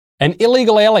An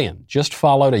illegal alien just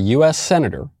followed a U.S.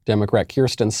 Senator, Democrat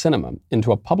Kyrsten Sinema,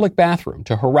 into a public bathroom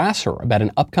to harass her about an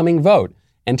upcoming vote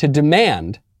and to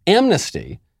demand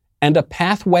amnesty and a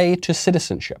pathway to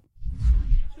citizenship.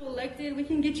 Elected, we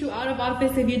can get you out of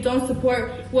office if you don't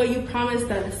support what you promised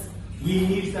us. We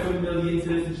need 7 million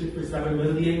citizenship for 7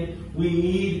 million. We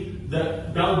need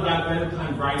the Double Black Better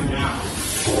Plan right now.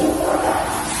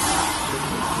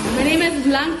 My name is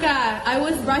Blanca. I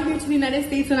was brought here to the United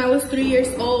States when I was 3 years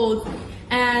old.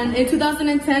 And in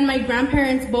 2010, my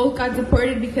grandparents both got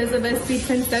deported because of SB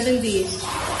 1070.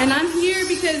 And I'm here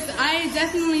because I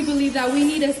definitely believe that we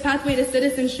need a pathway to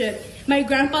citizenship. My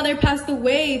grandfather passed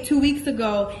away 2 weeks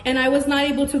ago, and I was not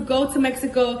able to go to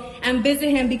Mexico and visit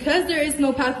him because there is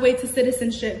no pathway to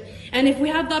citizenship. And if we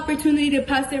have the opportunity to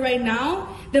pass it right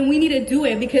now, then we need to do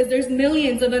it because there's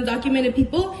millions of undocumented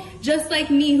people just like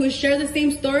me who share the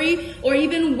same story or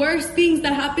even worse things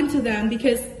that happen to them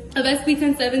because of SB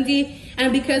 1070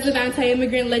 and because of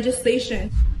anti-immigrant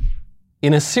legislation.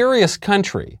 In a serious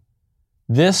country,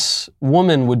 this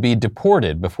woman would be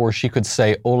deported before she could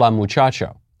say hola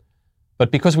muchacho.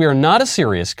 But because we are not a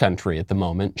serious country at the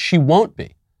moment, she won't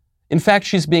be. In fact,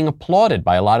 she's being applauded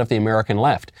by a lot of the American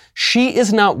left. She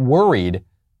is not worried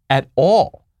at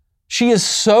all. She is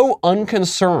so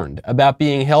unconcerned about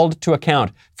being held to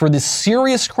account for the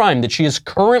serious crime that she is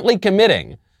currently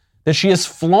committing that she is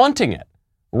flaunting it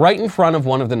right in front of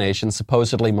one of the nation's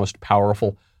supposedly most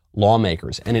powerful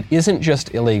lawmakers. And it isn't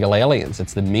just illegal aliens.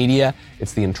 It's the media.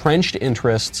 It's the entrenched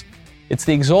interests. It's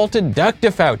the exalted Dr.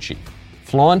 Fauci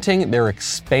flaunting their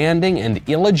expanding and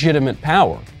illegitimate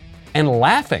power and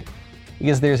laughing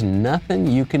because there's nothing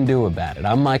you can do about it.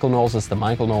 I'm Michael Knowles. It's The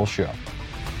Michael Knowles Show.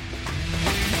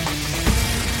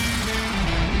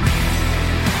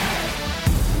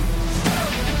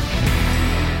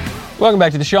 Welcome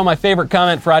back to the show. My favorite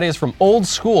comment Friday is from Old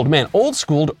Schooled. Man, Old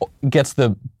Schooled gets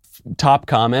the top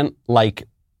comment like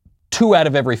 2 out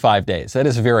of every 5 days. That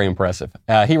is very impressive.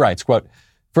 He writes, quote,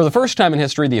 "For the first time in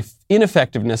history, the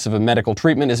ineffectiveness of a medical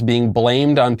treatment is being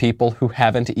blamed on people who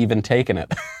haven't even taken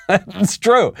it." It's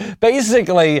true.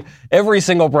 Basically, every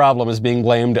single problem is being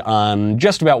blamed on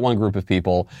just about one group of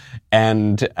people,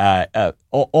 and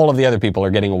all of the other people are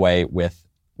getting away with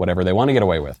whatever they want to get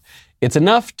away with. It's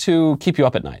enough to keep you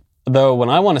up at night. Though when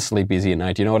I want to sleep easy at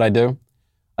night, you know what I do?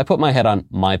 I put my head on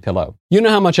MyPillow. You know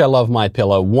how much I love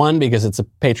MyPillow. 1, because it's a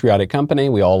patriotic company.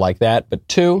 We all like that. But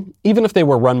 2, even if they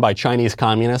were run by Chinese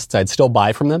communists, I'd still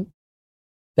buy from them.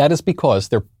 That is because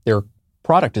their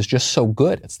product is just so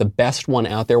good. It's the best one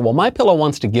out there. Well, MyPillow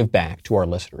wants to give back to our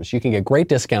listeners. You can get great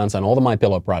discounts on all the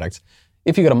MyPillow products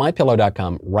if you go to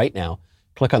MyPillow.com right now.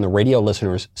 Click on the radio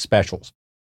listeners specials.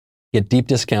 Get deep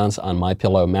discounts on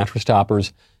MyPillow mattress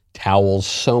toppers, towels,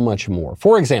 so much more.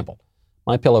 For example,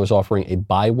 MyPillow is offering a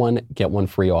buy one, get one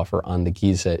free offer on the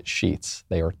Giza sheets.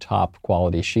 They are top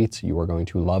quality sheets. You are going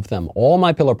to love them. All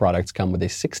MyPillow products come with a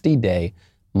 60-day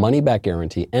money-back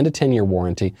guarantee and a 10-year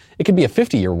warranty. It could be a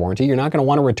 50-year warranty. You're not going to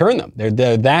want to return them.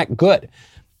 They're that good.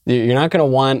 You're not going to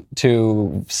want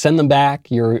to send them back.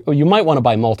 You might want to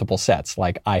buy multiple sets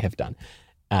like I have done.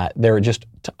 They're just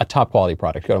a top quality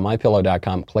product. Go to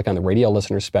MyPillow.com, click on the radio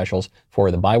listeners specials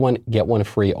for the buy one, get one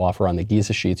free offer on the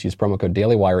Giza sheets. Use promo code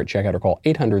DailyWire at checkout or call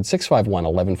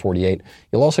 800-651-1148.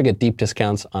 You'll also get deep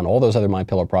discounts on all those other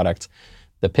MyPillow products.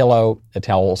 The pillow, the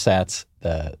towel sets,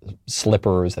 the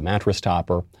slippers, the mattress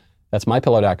topper. That's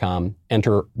MyPillow.com.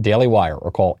 Enter DailyWire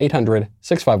or call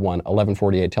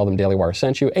 800-651-1148. Tell them Daily Wire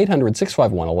sent you.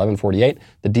 800-651-1148.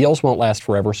 The deals won't last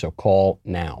forever, so call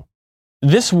now.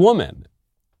 This woman,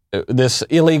 this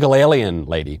illegal alien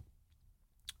lady,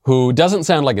 who doesn't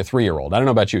sound like a 3-year-old. I don't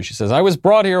know about you. She says, I was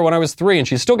brought here when I was 3, and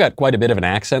she's still got quite a bit of an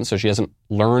accent, so she hasn't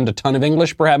learned a ton of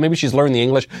English, perhaps. Maybe she's learned the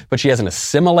English, but she hasn't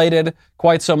assimilated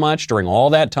quite so much during all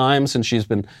that time since she's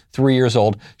been 3 years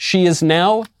old. She is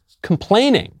now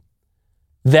complaining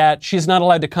that she's not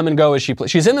allowed to come and go as she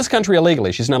pleases. She's in this country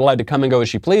illegally. She's not allowed to come and go as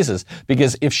she pleases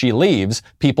because if she leaves,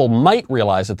 people might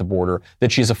realize at the border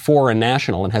that she's a foreign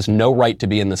national and has no right to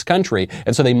be in this country,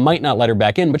 and so they might not let her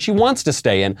back in, but she wants to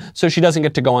stay in, so she doesn't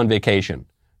get to go on vacation.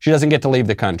 She doesn't get to leave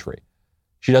the country.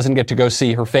 She doesn't get to go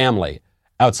see her family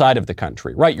outside of the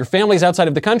country. Right, your family's outside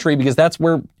of the country because that's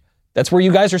where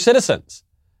you guys are citizens.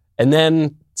 And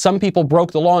then some people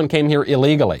broke the law and came here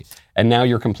illegally, and now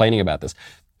you're complaining about this.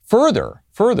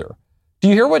 Further, do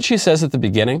you hear what she says at the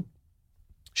beginning?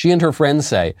 She and her friends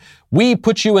say, we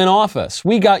put you in office,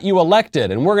 we got you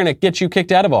elected, and we're going to get you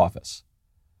kicked out of office.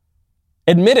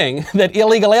 Admitting that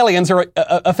illegal aliens are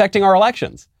affecting our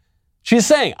elections. She's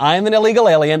saying, I'm an illegal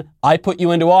alien, I put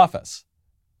you into office.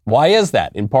 Why is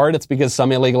that? In part, it's because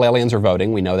some illegal aliens are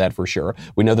voting. We know that for sure.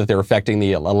 We know that they're affecting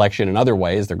the election in other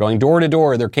ways. They're going door to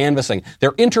door. They're canvassing.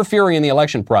 They're interfering in the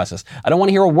election process. I don't want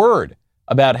to hear a word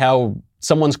about how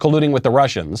someone's colluding with the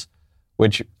Russians,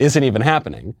 which isn't even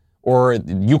happening, or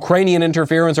Ukrainian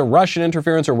interference or Russian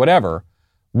interference or whatever,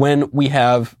 when we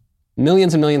have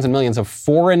millions and millions and millions of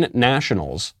foreign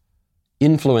nationals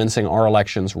influencing our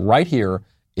elections right here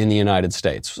in the United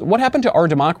States. What happened to our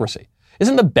democracy?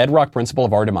 Isn't the bedrock principle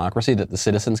of our democracy that the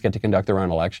citizens get to conduct their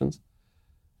own elections?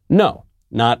 No,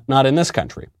 not in this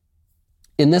country.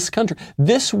 In this country,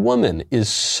 this woman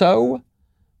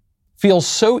feels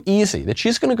so easy that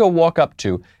she's going to go walk up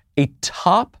to a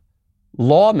top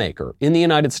lawmaker in the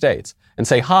United States and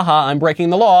say, ha ha, I'm breaking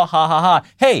the law, ha ha ha.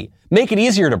 Hey, make it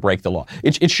easier to break the law.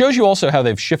 It shows you also how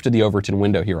they've shifted the Overton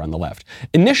window here on the left.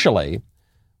 Initially,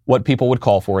 what people would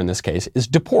call for in this case is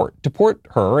deport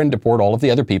her and deport all of the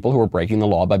other people who are breaking the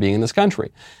law by being in this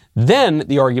country. Then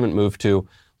the argument moved to,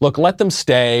 look, let them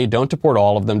stay, don't deport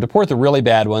all of them, deport the really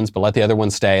bad ones, but let the other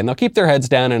ones stay, and they'll keep their heads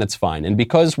down and it's fine. And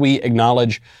because we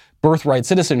acknowledge birthright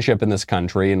citizenship in this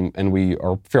country, and we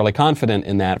are fairly confident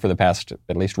in that for the past,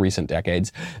 at least recent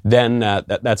decades, then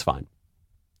that's fine.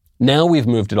 Now we've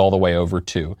moved it all the way over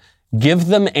to give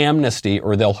them amnesty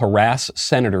or they'll harass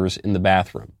senators in the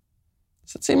bathroom.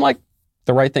 Does it seem like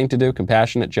the right thing to do?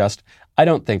 Compassionate, just? I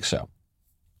don't think so.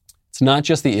 It's not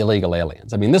just the illegal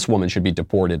aliens. I mean, this woman should be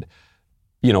deported,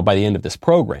 by the end of this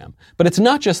program. But it's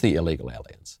not just the illegal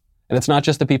aliens. And it's not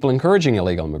just the people encouraging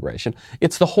illegal immigration.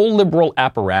 It's the whole liberal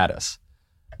apparatus.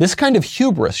 This kind of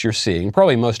hubris you're seeing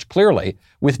probably most clearly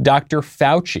with Dr.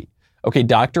 Fauci. Okay,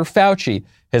 Dr. Fauci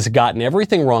has gotten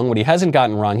everything wrong. What he hasn't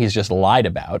gotten wrong, he's just lied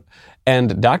about.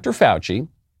 And Dr. Fauci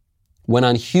went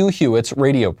on Hugh Hewitt's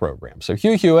radio program. So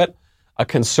Hugh Hewitt, a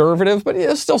conservative, but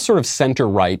still sort of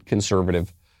center-right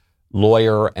conservative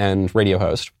lawyer and radio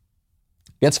host,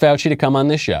 gets Fauci to come on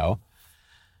this show.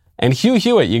 And Hugh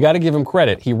Hewitt, you got to give him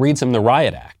credit. He reads him the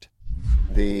Riot Act.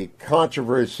 The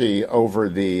controversy over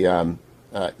the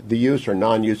use or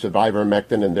non-use of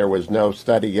ivermectin, and there was no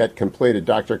study yet completed.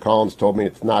 Dr. Collins told me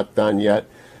it's not done yet.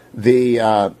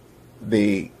 The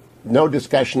no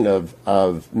discussion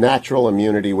of natural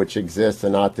immunity, which exists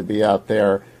and ought to be out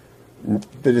there.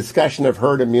 The discussion of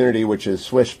herd immunity, which is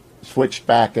switched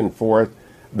back and forth.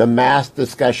 The mask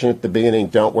discussion at the beginning,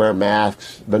 don't wear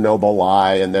masks, the noble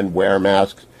lie, and then wear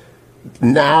masks.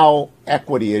 Now,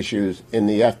 equity issues in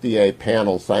the FDA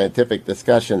panel scientific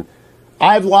discussion.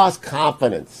 I've lost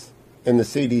confidence in the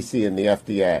CDC and the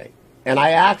FDA. And I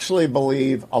actually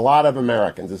believe a lot of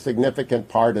Americans, a significant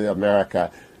part of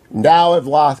America, now have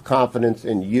lost confidence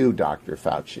in you, Dr.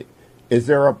 Fauci. Is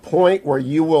there a point where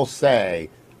you will say,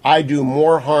 I do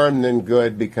more harm than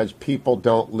good because people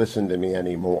don't listen to me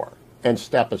anymore, and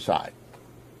step aside?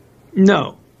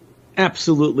 No,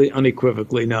 absolutely,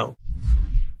 unequivocally no.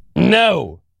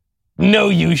 No,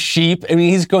 you sheep. I mean,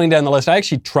 he's going down the list. I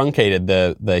actually truncated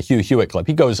the Hugh Hewitt clip.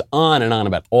 He goes on and on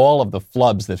about all of the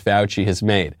flubs that Fauci has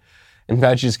made. And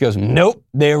Fauci just goes, nope,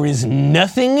 there is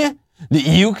nothing that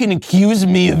you can accuse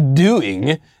me of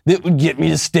doing that would get me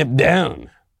to step down.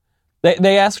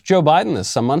 They asked Joe Biden this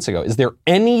some months ago. Is there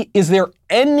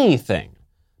anything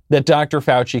that Dr.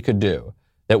 Fauci could do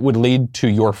that would lead to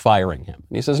your firing him?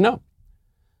 And he says, no.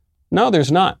 No,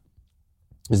 there's not.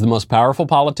 He's the most powerful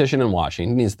politician in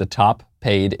Washington. He's the top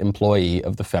paid employee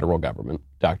of the federal government,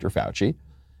 Dr. Fauci.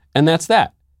 And that's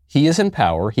that. He is in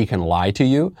power. He can lie to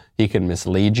you. He can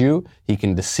mislead you. He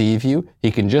can deceive you.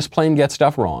 He can just plain get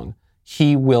stuff wrong.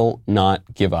 He will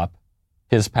not give up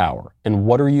his power. And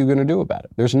what are you going to do about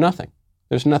it? There's nothing.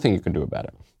 There's nothing you can do about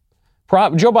it.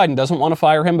 Joe Biden doesn't want to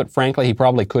fire him, but frankly, he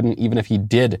probably couldn't even if he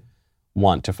did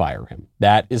want to fire him.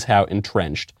 That is how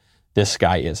entrenched this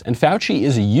guy is. And Fauci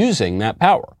is using that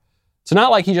power. It's not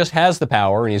like he just has the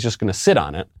power and he's just going to sit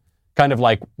on it. Kind of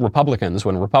like Republicans,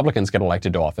 when Republicans get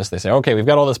elected to office, they say, okay, we've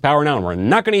got all this power now and we're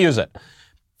not going to use it.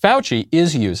 Fauci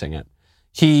is using it.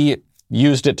 He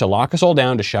used it to lock us all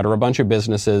down, to shutter a bunch of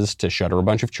businesses, to shutter a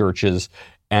bunch of churches,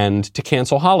 and to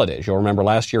cancel holidays. You'll remember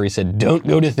last year he said, don't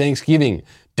go to Thanksgiving,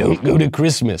 don't go to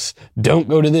Christmas, don't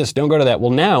go to this, don't go to that.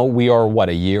 Well, now we are,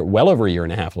 well over a year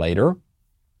and a half later,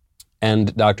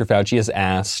 and Dr. Fauci has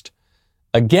asked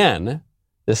again,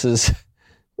 this is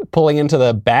pulling into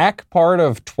the back part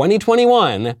of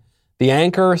 2021, the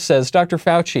anchor says, Dr.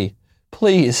 Fauci,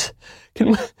 please,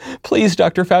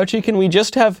 Dr. Fauci, can we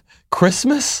just have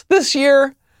Christmas this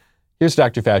year? Here's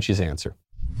Dr. Fauci's answer.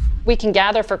 We can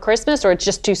gather for Christmas, or it's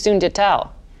just too soon to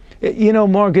tell? You know,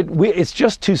 Margaret, it's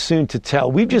just too soon to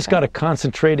tell. We've just got to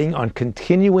concentrating on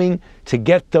continuing to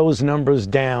get those numbers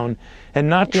down and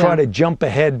not try to jump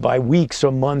ahead by weeks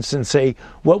or months and say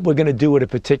what we're going to do at a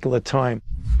particular time.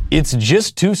 It's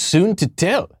just too soon to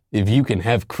tell if you can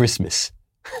have Christmas.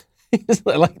 He's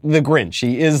like the Grinch.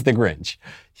 He is the Grinch.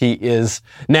 He is.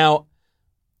 Now,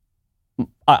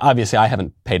 obviously, I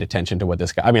haven't paid attention to what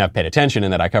this guy, I've paid attention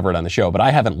in that I cover it on the show, but I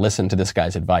haven't listened to this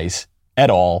guy's advice at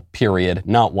all, period,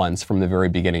 not once from the very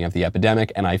beginning of the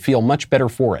epidemic, and I feel much better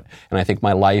for it. And I think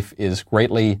my life is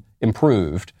greatly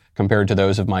improved compared to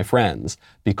those of my friends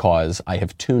because I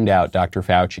have tuned out Dr.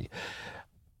 Fauci.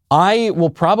 I will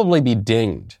probably be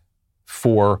dinged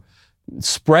for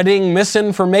spreading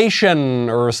misinformation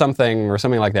or something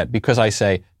like that because I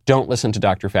say, don't listen to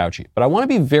Dr. Fauci. But I want to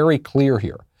be very clear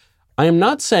here. I am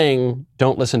not saying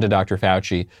don't listen to Dr.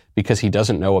 Fauci because he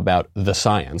doesn't know about the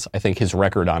science. I think his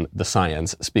record on the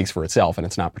science speaks for itself, and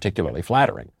it's not particularly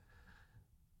flattering.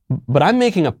 But I'm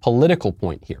making a political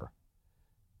point here.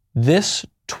 This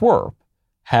twerp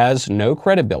has no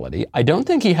credibility. I don't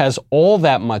think he has all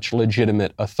that much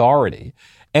legitimate authority.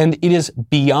 And it is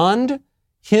beyond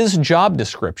his job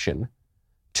description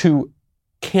to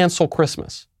cancel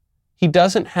Christmas. He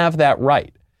doesn't have that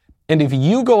right. And if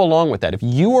you go along with that, if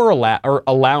you are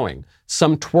allowing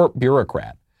some twerp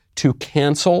bureaucrat to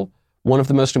cancel one of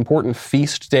the most important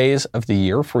feast days of the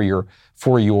year for your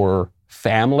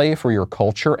family, for your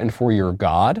culture, and for your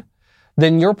God,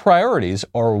 then your priorities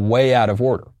are way out of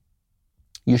order.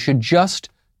 You should just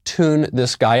tune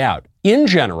this guy out. In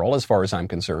general, as far as I'm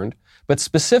concerned, but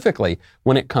specifically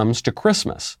when it comes to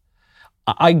Christmas.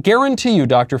 I guarantee you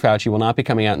Dr. Fauci will not be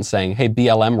coming out and saying, hey,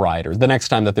 BLM rioters, the next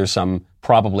time that there's some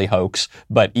probably hoax,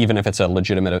 but even if it's a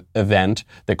legitimate event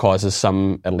that causes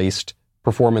some, at least,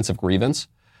 performance of grievance,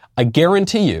 I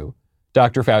guarantee you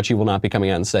Dr. Fauci will not be coming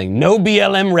out and saying, no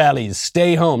BLM rallies,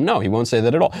 stay home. No, he won't say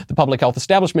that at all. The public health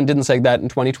establishment didn't say that in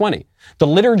 2020. The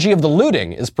liturgy of the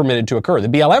looting is permitted to occur. The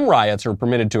BLM riots are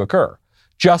permitted to occur,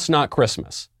 just not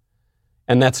Christmas.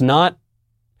 And that's not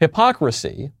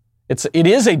hypocrisy. It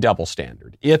is a double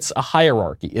standard. It's a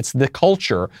hierarchy. It's the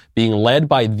culture being led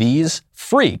by these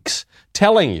freaks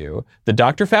telling you, the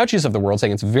Dr. Fauci's of the world,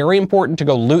 saying it's very important to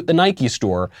go loot the Nike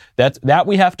store. That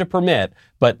we have to permit,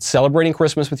 but celebrating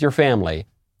Christmas with your family,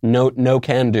 no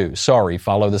can do. Sorry,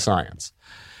 follow the science.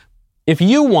 If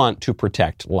you want to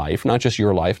protect life, not just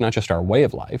your life, not just our way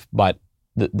of life, but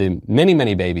the many,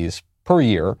 many babies per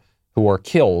year who are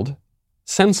killed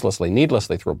senselessly,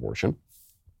 needlessly through abortion,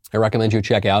 I recommend you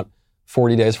check out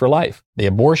 40 Days for Life. The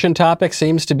abortion topic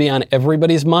seems to be on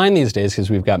everybody's mind these days because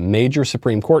we've got major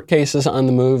Supreme Court cases on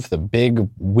the move. The big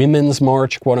women's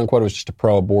march, quote unquote, was just a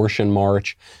pro-abortion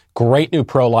march. Great new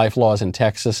pro-life laws in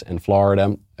Texas and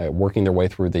Florida working their way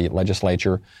through the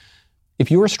legislature. If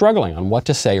you are struggling on what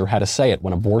to say or how to say it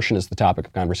when abortion is the topic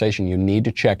of conversation, you need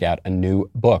to check out a new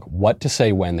book, What to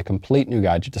Say When, the complete new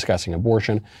guide to discussing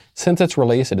abortion. Since its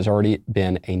release, it has already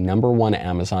been a #1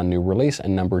 Amazon new release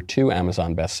and #2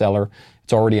 Amazon bestseller.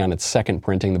 It's already on its second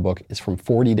printing. The book is from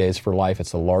 40 Days for Life.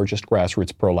 It's the largest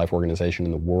grassroots pro-life organization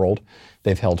in the world.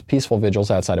 They've held peaceful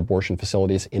vigils outside abortion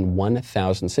facilities in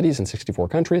 1,000 cities in 64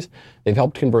 countries. They've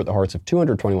helped convert the hearts of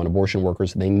 221 abortion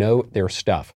workers. They know their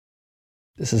stuff.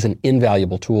 This is an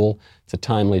invaluable tool. It's a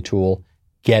timely tool.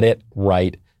 Get it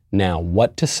right now.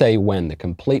 What to Say When, the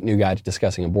complete new guide to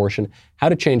discussing abortion, how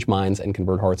to change minds and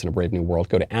convert hearts in a brave new world.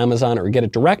 Go to Amazon or get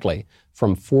it directly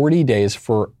from 40 Days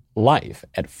for Life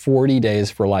at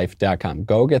 40daysforlife.com.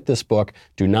 Go get this book.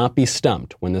 Do not be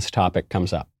stumped when this topic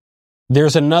comes up.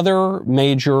 There's another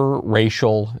major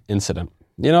racial incident.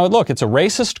 You know, look, it's a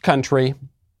racist country.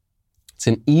 It's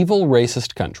an evil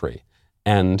racist country.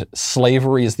 And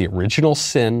slavery is the original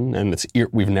sin, and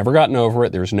we've never gotten over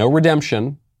it. There's no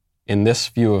redemption in this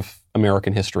view of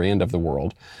American history and of the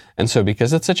world. And so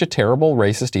because it's such a terrible,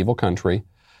 racist, evil country,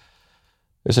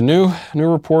 there's a new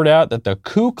report out that the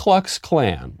Ku Klux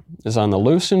Klan is on the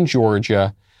loose in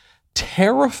Georgia,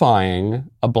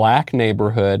 terrifying a black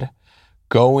neighborhood,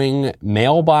 going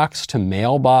mailbox to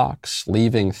mailbox,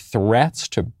 leaving threats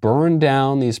to burn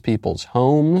down these people's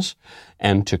homes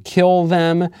and to kill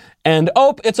them. And,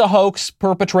 it's a hoax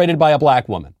perpetrated by a black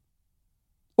woman.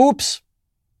 Oops.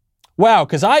 Wow,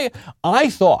 because I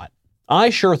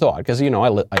sure thought, because,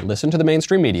 I listen to the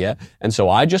mainstream media, and so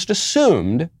I just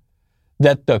assumed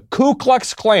that the Ku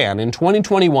Klux Klan in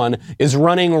 2021 is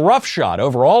running roughshod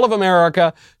over all of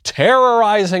America,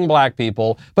 terrorizing black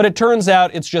people, but it turns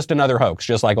out it's just another hoax,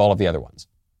 just like all of the other ones.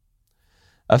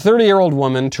 A 30-year-old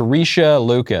woman, Teresha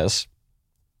Lucas,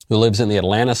 who lives in the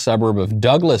Atlanta suburb of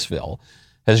Douglasville,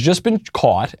 has just been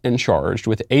caught and charged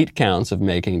with 8 counts of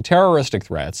making terroristic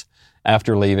threats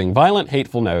after leaving violent,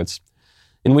 hateful notes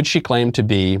in which she claimed to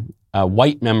be a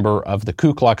white member of the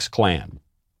Ku Klux Klan.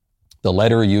 The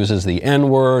letter uses the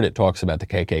N-word. It talks about the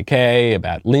KKK,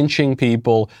 about lynching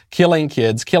people, killing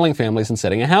kids, killing families, and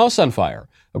setting a house on fire,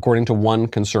 according to one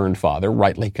concerned father,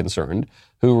 rightly concerned,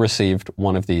 who received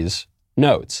one of these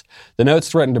notes. The notes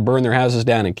threatened to burn their houses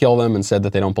down and kill them and said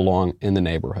that they don't belong in the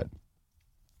neighborhood.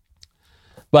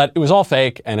 But it was all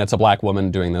fake, and it's a black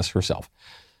woman doing this herself.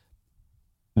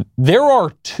 There are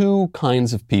 2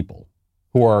 kinds of people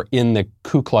who are in the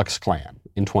Ku Klux Klan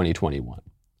in 2021.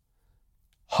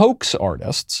 Hoax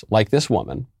artists like this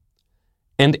woman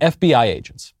and FBI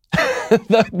agents.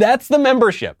 That's the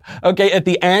membership. Okay, at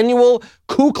the annual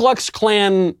Ku Klux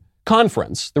Klan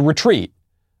conference, the retreat,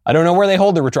 I don't know where they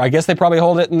hold the retreat. I guess they probably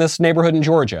hold it in this neighborhood in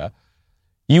Georgia.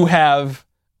 You have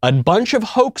a bunch of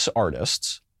hoax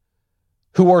artists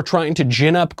who are trying to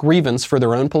gin up grievance for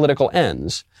their own political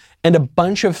ends, and a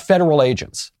bunch of federal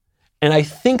agents. And I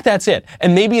think that's it.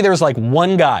 And maybe there's like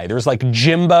one guy, there's like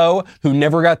Jimbo, who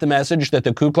never got the message that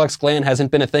the Ku Klux Klan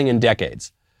hasn't been a thing in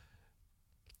decades.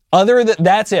 Other than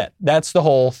that's it. That's the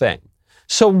whole thing.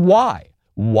 So why?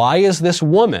 Why is this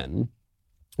woman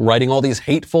writing all these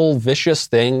hateful, vicious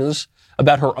things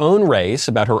about her own race,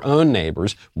 about her own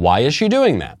neighbors? Why is she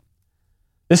doing that?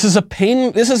 This is a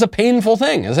painful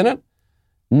thing, isn't it?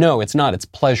 No, it's not. It's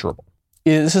pleasurable.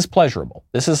 This is pleasurable.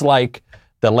 This is like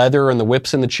the leather and the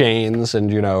whips and the chains and,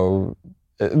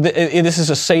 this is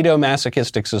a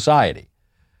sadomasochistic society.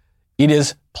 It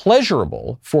is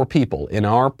pleasurable for people in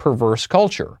our perverse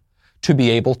culture to be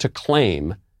able to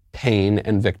claim pain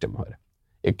and victimhood.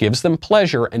 It gives them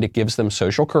pleasure, and it gives them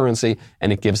social currency,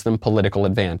 and it gives them political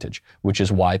advantage, which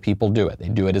is why people do it. They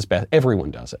do it as best. Everyone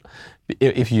does it.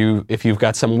 If you've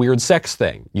got some weird sex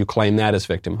thing, you claim that as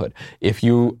victimhood. If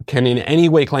you can in any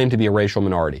way claim to be a racial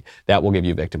minority, that will give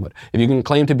you victimhood. If you can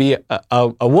claim to be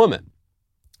a woman,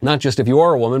 not just if you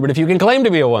are a woman, but if you can claim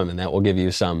to be a woman, that will give you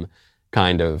some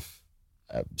kind of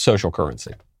social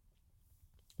currency.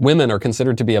 Women are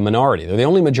considered to be a minority. They're the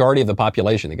only majority of the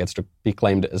population that gets to be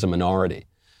claimed as a minority.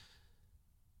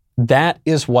 That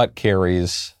is what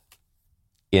carries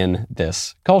in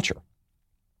this culture.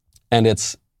 And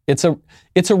it's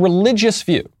a religious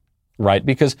view, right?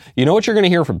 Because you know what you're going to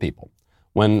hear from people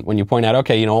when you point out,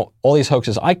 okay, all these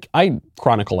hoaxes, I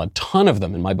chronicle a ton of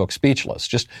them in my book, Speechless,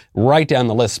 just right down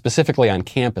the list, specifically on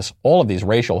campus, all of these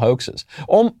racial hoaxes.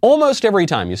 Almost every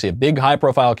time you see a big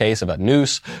high-profile case of a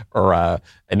noose or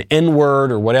an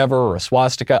N-word or whatever, or a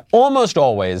swastika, almost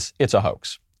always it's a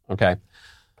hoax, okay?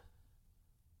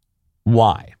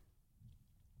 Why?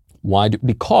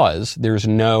 Because there's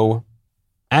no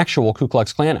actual Ku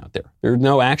Klux Klan out there. There's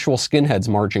no actual skinheads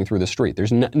marching through the street.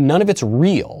 There's none of it's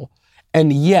real.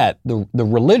 And yet, the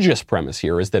religious premise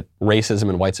here is that racism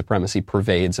and white supremacy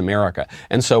pervades America.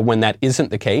 And so when that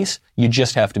isn't the case, you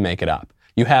just have to make it up.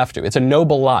 You have to. It's a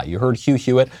noble lie. You heard Hugh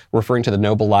Hewitt referring to the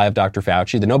noble lie of Dr.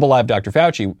 Fauci. The noble lie of Dr.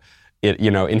 Fauci,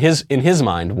 in his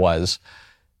mind was,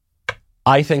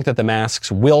 I think that the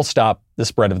masks will stop the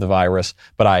spread of the virus,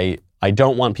 but I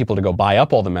don't want people to go buy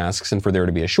up all the masks and for there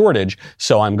to be a shortage,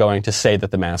 so I'm going to say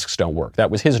that the masks don't work.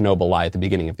 That was his noble lie at the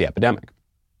beginning of the epidemic.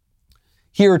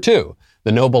 Here, too,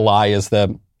 the noble lie is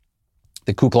the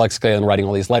Ku Klux Klan writing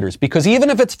all these letters, because even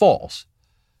if it's false,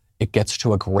 it gets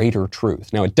to a greater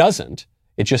truth. Now, it doesn't.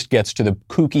 It just gets to the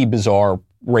kooky, bizarre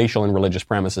racial and religious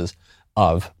premises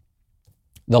of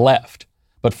the left.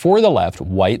 But for the left,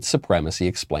 white supremacy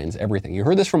explains everything. You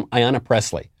heard this from Ayanna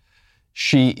Pressley.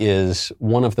 She is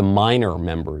one of the minor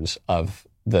members of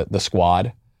the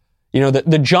squad.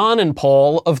 The John and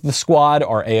Paul of the squad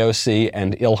are AOC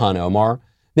and Ilhan Omar.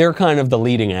 They're kind of the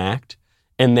leading act.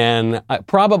 And then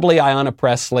probably Ayanna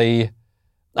Pressley,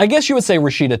 I guess you would say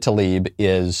Rashida Tlaib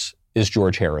is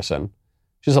George Harrison.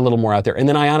 She's a little more out there. And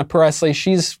then Ayanna Pressley,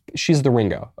 she's the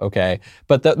Ringo, okay?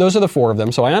 But those are the 4 of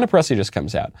them. So Ayanna Pressley just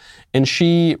comes out. And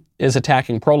she is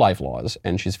attacking pro-life laws.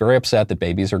 And she's very upset that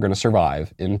babies are going to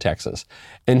survive in Texas.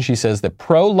 And she says that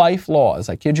pro-life laws,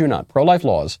 I kid you not, pro-life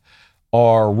laws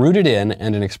are rooted in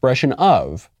and an expression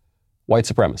of white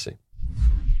supremacy.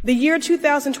 The year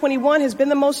 2021 has been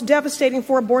the most devastating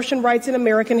for abortion rights in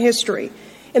American history.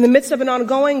 In the midst of an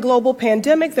ongoing global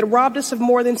pandemic that robbed us of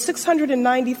more than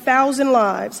 690,000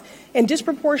 lives and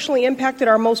disproportionately impacted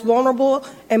our most vulnerable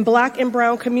and Black and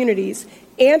brown communities,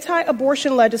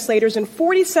 anti-abortion legislators in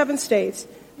 47 states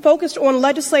focused on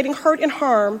legislating hurt and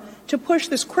harm to push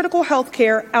this critical health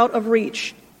care out of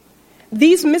reach.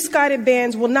 These misguided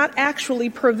bans will not actually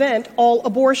prevent all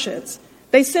abortions.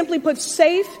 They simply put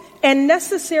safe and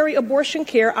necessary abortion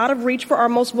care out of reach for our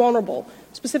most vulnerable,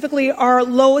 specifically our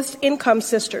lowest income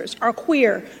sisters, our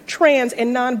queer, trans,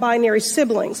 and non-binary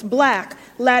siblings, Black,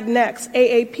 Latinx,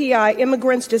 AAPI,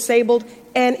 immigrants, disabled,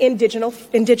 and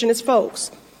indigenous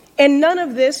folks. And none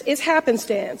of this is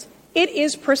happenstance. It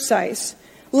is precise.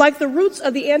 Like the roots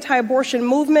of the anti-abortion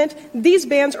movement, these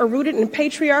bans are rooted in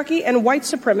patriarchy and white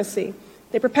supremacy.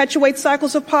 They perpetuate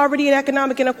cycles of poverty and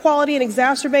economic inequality and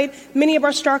exacerbate many of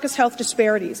our starkest health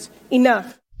disparities.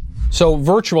 Enough. So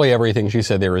virtually everything she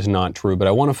said there is not true, but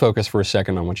I want to focus for a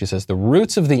second on what she says. The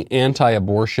roots of the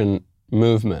anti-abortion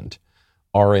movement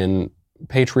are in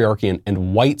patriarchy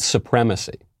and white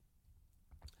supremacy.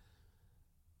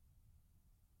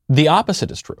 The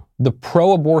opposite is true. The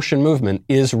pro-abortion movement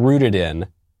is rooted in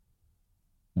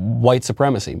white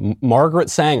supremacy. Margaret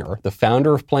Sanger, the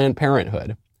founder of Planned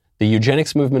Parenthood, the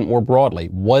eugenics movement more broadly,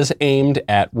 was aimed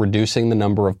at reducing the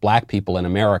number of black people in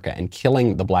America and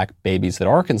killing the black babies that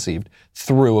are conceived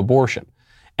through abortion.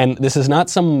 And this is not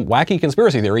some wacky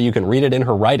conspiracy theory. You can read it in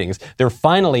her writings. They're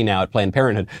finally now at Planned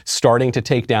Parenthood starting to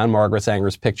take down Margaret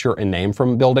Sanger's picture and name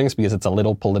from buildings because it's a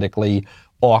little politically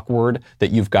awkward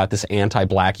that you've got this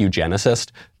anti-black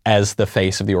eugenicist as the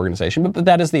face of the organization. But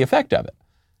that is the effect of it.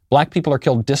 Black people are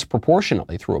killed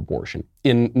disproportionately through abortion.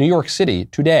 In New York City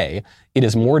today, it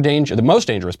is the most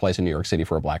dangerous place in New York City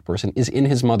for a black person is in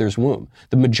his mother's womb.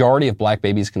 The majority of black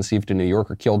babies conceived in New York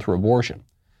are killed through abortion.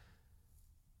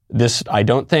 This, I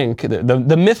don't think,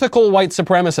 the mythical white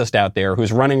supremacist out there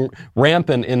who's running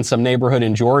rampant in some neighborhood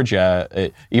in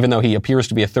Georgia, even though he appears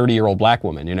to be a 30-year-old black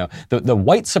woman, the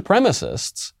white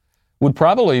supremacists would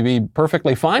probably be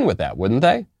perfectly fine with that, wouldn't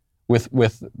they?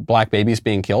 With black babies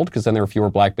being killed, because then there are fewer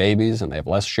black babies and they have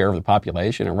less share of the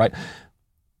population, and right?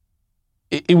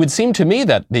 It would seem to me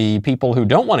that the people who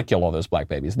don't want to kill all those black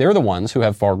babies, they're the ones who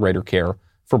have far greater care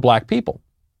for black people.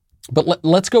 But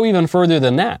let's go even further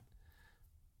than that.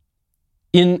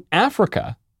 In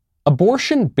Africa,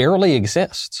 abortion barely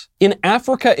exists. In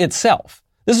Africa itself,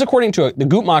 this is according to the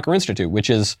Guttmacher Institute, which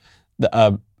is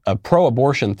a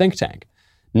pro-abortion think tank.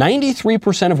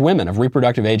 93% of women of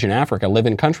reproductive age in Africa live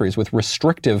in countries with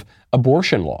restrictive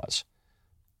abortion laws.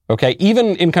 Okay,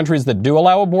 even in countries that do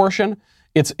allow abortion,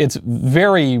 it's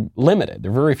very limited.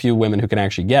 There are very few women who can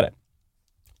actually get it.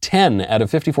 10 out of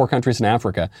 54 countries in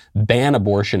Africa ban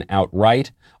abortion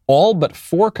outright. All but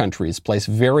 4 countries place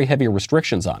very heavy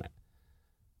restrictions on it.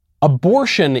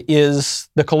 Abortion is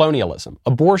the colonialism.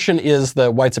 Abortion is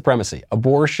the white supremacy.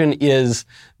 Abortion is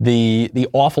the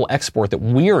awful export that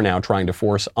we are now trying to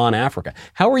force on Africa.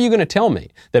 How are you going to tell me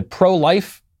that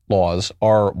pro-life laws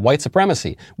are white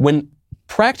supremacy when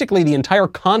practically the entire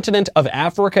continent of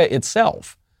Africa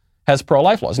itself has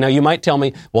pro-life laws? Now, you might tell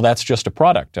me, well, that's just a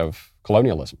product of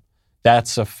colonialism.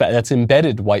 That's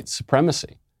embedded white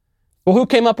supremacy. Well, who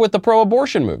came up with the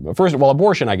pro-abortion movement? First of all,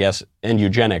 abortion, I guess, and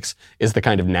eugenics is the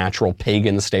kind of natural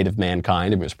pagan state of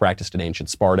mankind. It was practiced in ancient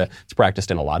Sparta. It's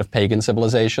practiced in a lot of pagan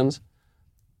civilizations.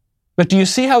 But do you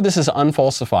see how this is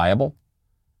unfalsifiable?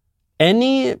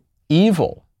 Any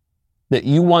evil that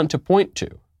you want to point to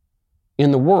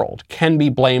in the world can be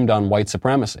blamed on white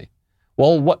supremacy.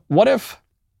 Well, what if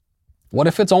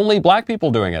it's only black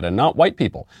people doing it and not white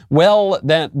people? Well,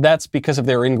 that's because of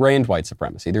their ingrained white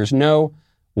supremacy. There's no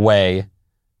way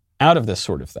out of this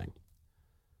sort of thing.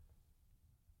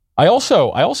 I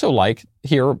also like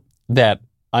here that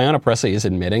Ayanna Pressley is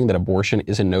admitting that abortion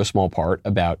is in no small part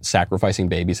about sacrificing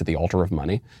babies at the altar of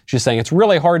money. She's saying it's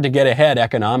really hard to get ahead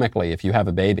economically if you have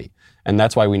a baby, and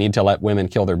that's why we need to let women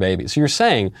kill their babies. So you're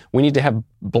saying we need to have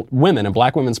women, and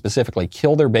black women specifically,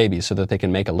 kill their babies so that they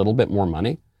can make a little bit more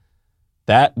money?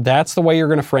 That's the way you're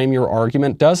going to frame your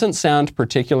argument. Doesn't sound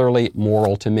particularly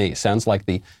moral to me. Sounds like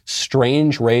the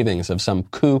strange ravings of some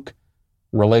kook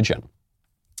religion.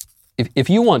 If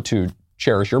you want to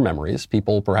cherish your memories,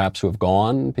 people perhaps who have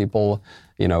gone, people,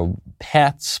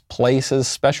 pets, places,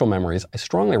 special memories, I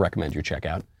strongly recommend you check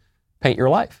out Paint Your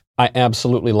Life. I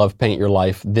absolutely love Paint Your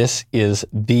Life. This is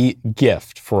the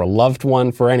gift for a loved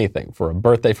one, for anything, for a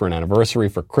birthday, for an anniversary,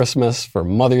 for Christmas, for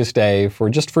Mother's Day, for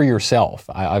yourself.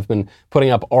 I've been putting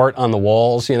up art on the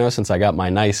walls, since I got my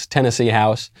nice Tennessee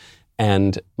house,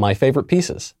 and my favorite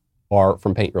pieces are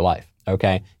from Paint Your Life,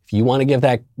 okay? If you want to give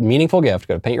that meaningful gift,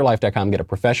 go to paintyourlife.com, get a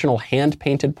professional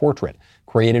hand-painted portrait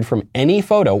created from any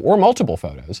photo or multiple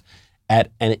photos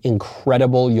at an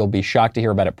incredible, you'll be shocked to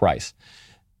hear about it, price.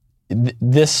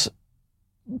 This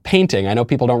painting, I know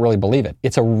people don't really believe it.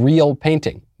 It's a real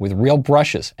painting with real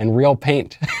brushes and real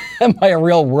paint by a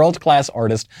real world-class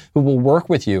artist who will work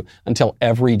with you until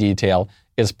every detail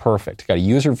is perfect. Got a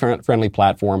user-friendly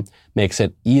platform, makes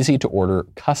it easy to order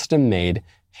custom-made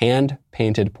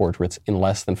hand-painted portraits in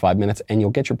less than 5 minutes, and you'll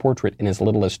get your portrait in as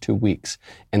little as 2 weeks,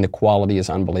 and the quality is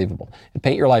unbelievable. At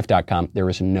paintyourlife.com, there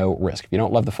is no risk. If you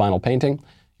don't love the final painting,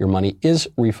 your money is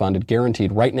refunded,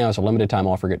 guaranteed. Right now is a limited time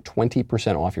offer. Get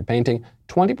 20% off your painting,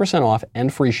 20% off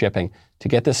and free shipping. To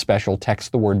get this special,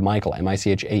 text the word Michael,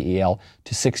 M-I-C-H-A-E-L,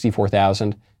 to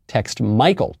 64,000. Text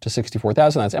Michael to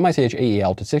 64,000. That's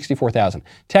M-I-C-H-A-E-L to 64,000.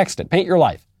 Text it. Paint your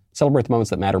life. Celebrate the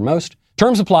moments that matter most.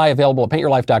 Terms apply. Available at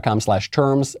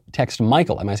paintyourlife.com/terms. Text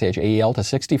Michael, M-I-C-H-A-E-L, to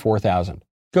 64,000.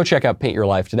 Go check out Paint Your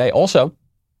Life today. Also,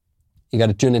 you got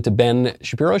to tune into Ben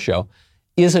Shapiro's show.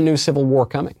 Is a new civil war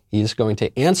coming? He's going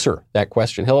to answer that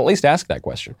question. He'll at least ask that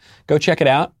question. Go check it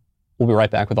out. We'll be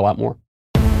right back with a lot more.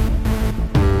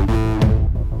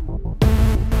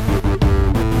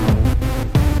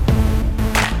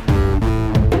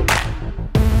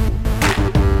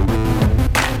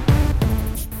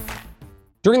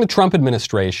 During the Trump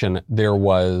administration, there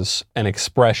was an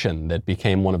expression that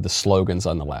became one of the slogans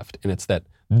on the left, and it's that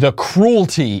the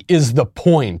cruelty is the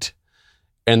point.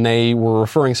 And they were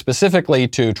referring specifically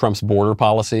to Trump's border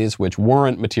policies, which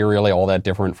weren't materially all that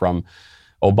different from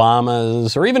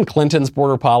Obama's or even Clinton's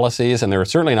border policies, and they're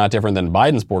certainly not different than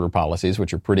Biden's border policies,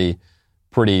 which are pretty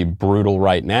brutal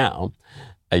right now.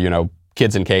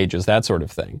 Kids in cages, that sort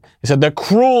of thing. He said, the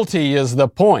cruelty is the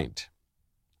point.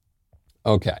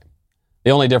 Okay. The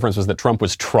only difference was that Trump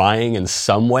was trying in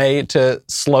some way to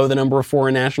slow the number of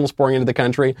foreign nationals pouring into the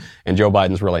country, and Joe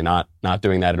Biden's really not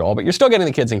doing that at all. But you're still getting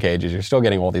the kids in cages. You're still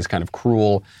getting all these kind of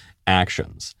cruel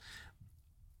actions.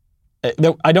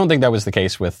 I don't think that was the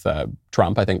case with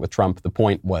Trump. I think with Trump, the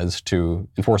point was to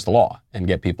enforce the law and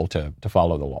get people to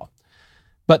follow the law.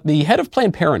 But the head of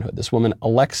Planned Parenthood, this woman,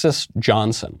 Alexis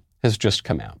Johnson, has just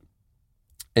come out.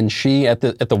 And she, at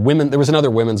the women, there was another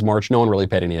women's march. No one really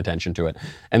paid any attention to it.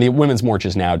 And the women's march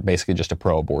is now basically just a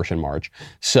pro-abortion march.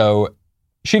 So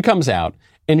she comes out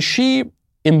and she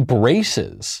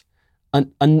embraces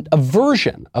a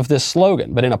version of this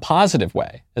slogan, but in a positive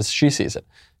way, as she sees it.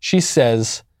 She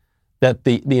says that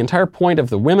the entire point of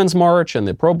the women's march and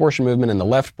the pro-abortion movement and the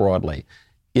left broadly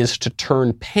is to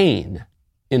turn pain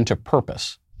into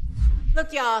purpose.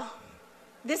 Look, y'all,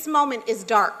 this moment is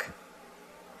dark.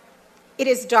 It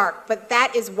is dark, but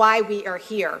that is why we are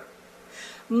here.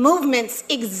 Movements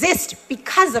exist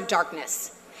because of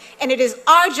darkness, and it is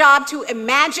our job to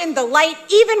imagine the light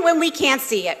even when we can't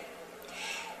see it.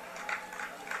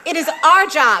 It is our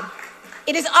job.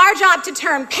 It is our job to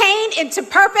turn pain into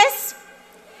purpose,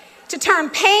 to turn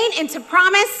pain into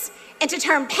promise, and to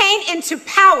turn pain into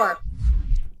power.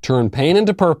 Turn pain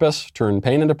into purpose, turn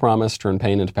pain into promise, turn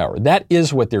pain into power. That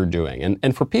is what they're doing.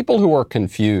 And for people who are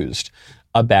confused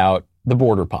about the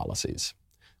border policies,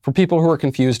 for people who are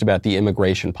confused about the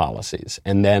immigration policies,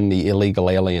 and then the illegal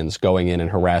aliens going in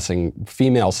and harassing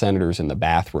female senators in the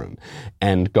bathroom,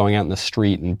 and going out in the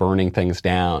street and burning things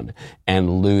down,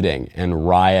 and looting and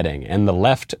rioting, and the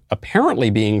left apparently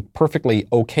being perfectly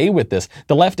okay with this,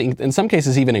 the left in some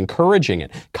cases even encouraging it.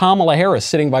 Kamala Harris,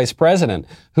 sitting vice president,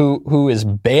 who is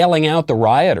bailing out the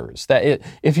rioters.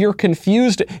 If you're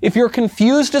confused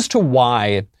as to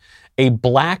why a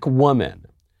black woman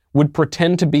would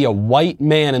pretend to be a white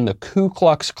man in the Ku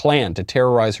Klux Klan to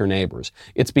terrorize her neighbors,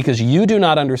 it's because you do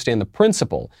not understand the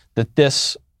principle that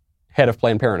this head of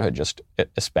Planned Parenthood just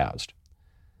espoused.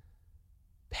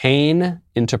 Pain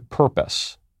into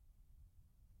purpose,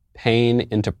 pain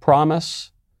into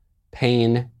promise,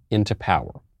 pain into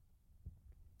power.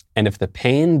 And if the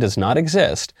pain does not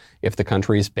exist, if the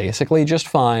country is basically just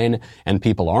fine and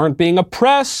people aren't being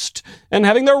oppressed and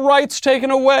having their rights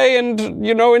taken away and,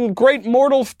 in great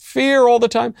mortal fear all the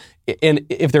time, and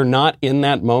if they're not in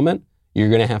that moment, you're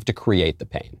going to have to create the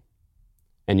pain.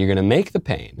 And you're going to make the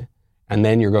pain, and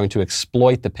then you're going to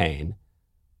exploit the pain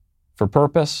for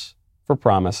purpose, for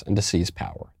promise, and to seize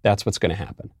power. That's what's going to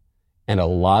happen. And a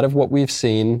lot of what we've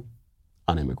seen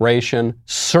on immigration,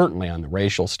 certainly on the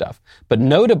racial stuff, but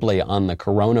notably on the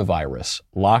coronavirus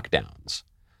lockdowns,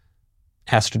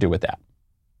 has to do with that.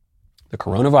 The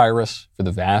coronavirus, for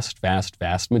the vast, vast,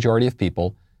 vast majority of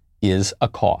people, is a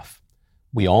cough.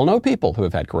 We all know people who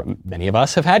have had, many of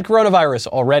us have had coronavirus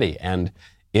already, and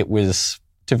it was,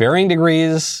 to varying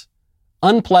degrees,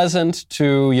 unpleasant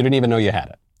to you didn't even know you had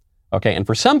it. Okay, and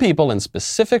for some people in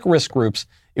specific risk groups,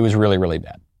 it was really, really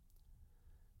bad.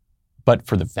 But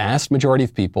for the vast majority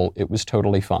of people, it was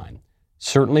totally fine.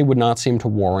 Certainly would not seem to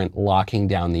warrant locking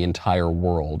down the entire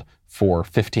world for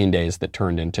 15 days that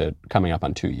turned into coming up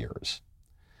on 2 years.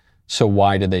 So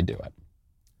why did they do it?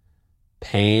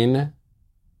 Pain,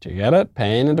 do you get it?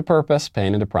 Pain into purpose,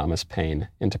 pain into promise, pain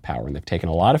into power. And they've taken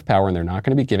a lot of power, and they're not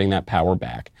going to be giving that power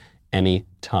back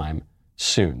anytime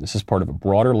soon. This is part of a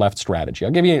broader left strategy.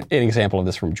 I'll give you an example of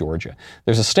this from Georgia.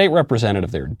 There's a state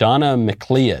representative there, Donna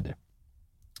McLeod,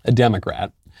 a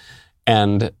Democrat,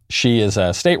 and she is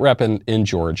a state rep in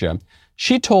Georgia.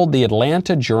 She told the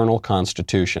Atlanta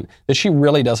Journal-Constitution that she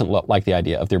really doesn't like the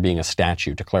idea of there being a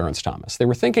statue to Clarence Thomas. They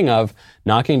were thinking of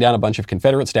knocking down a bunch of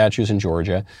Confederate statues in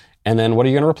Georgia, and then what are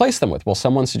you going to replace them with? Well,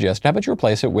 someone suggested, how about you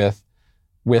replace it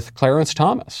with Clarence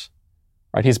Thomas?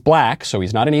 Right? He's black, so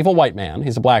he's not an evil white man.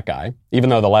 He's a black guy, even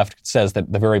though the left says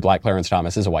that the very black Clarence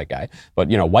Thomas is a white guy. But,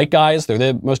 white guys, they're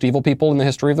the most evil people in the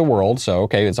history of the world. So,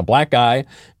 okay, it's a black guy,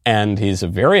 and he's a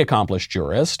very accomplished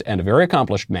jurist and a very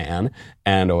accomplished man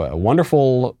and a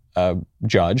wonderful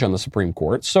judge on the Supreme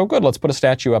Court. So good, let's put a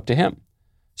statue up to him.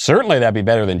 Certainly that'd be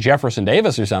better than Jefferson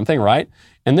Davis or something, right?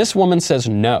 And this woman says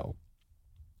no.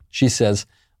 She says,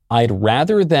 I'd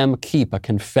rather them keep a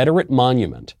Confederate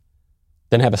monument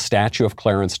than have a statue of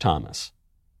Clarence Thomas.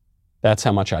 That's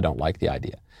how much I don't like the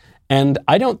idea. And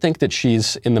I don't think that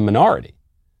she's in the minority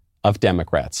of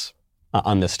Democrats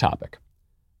on this topic.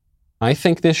 I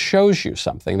think this shows you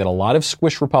something that a lot of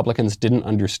squish Republicans didn't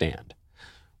understand.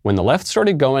 When the left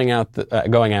started going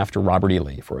after Robert E.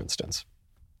 Lee, for instance,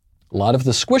 a lot of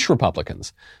the squish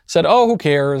Republicans said, oh, who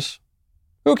cares?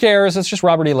 Who cares? It's just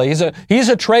Robert E. Lee. He's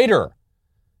a traitor.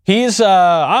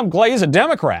 I'm glad he's a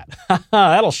Democrat.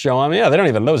 That'll show him. Yeah, they don't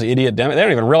even know he's an idiot. They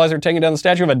don't even realize they're taking down the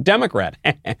statue of a Democrat.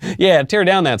 Yeah, tear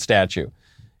down that statue.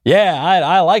 Yeah,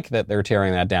 I like that they're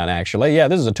tearing that down, actually. Yeah,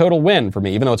 this is a total win for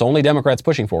me, even though it's only Democrats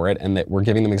pushing for it and that we're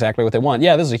giving them exactly what they want.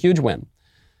 Yeah, this is a huge win.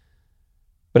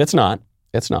 But it's not.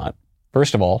 It's not.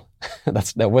 First of all,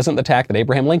 that wasn't the tack that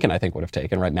Abraham Lincoln, I think, would have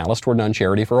taken, right? Malice toward none,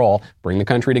 charity for all. Bring the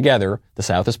country together. The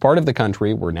South is part of the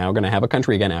country. We're now going to have a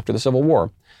country again after the Civil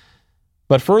War.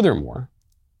 But furthermore,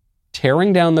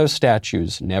 tearing down those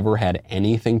statues never had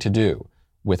anything to do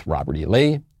with Robert E.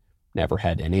 Lee, never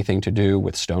had anything to do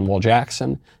with Stonewall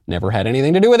Jackson, never had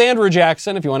anything to do with Andrew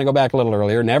Jackson, if you want to go back a little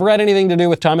earlier, never had anything to do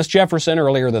with Thomas Jefferson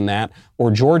earlier than that,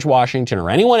 or George Washington, or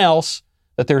anyone else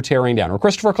that they're tearing down, or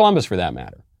Christopher Columbus for that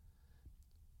matter.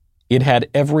 It had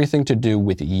everything to do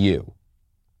with you.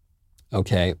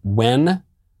 Okay, when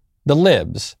the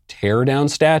libs tear down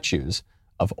statues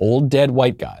of old dead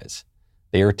white guys,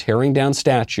 they are tearing down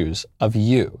statues of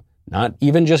you, not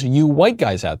even just you white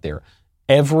guys out there.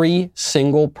 Every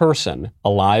single person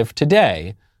alive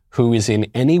today who is in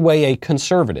any way a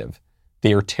conservative,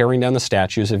 they are tearing down the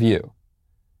statues of you.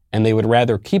 And they would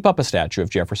rather keep up a statue of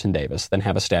Jefferson Davis than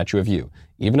have a statue of you.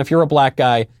 Even if you're a black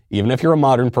guy, even if you're a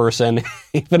modern person,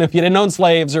 even if you didn't own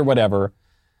slaves or whatever.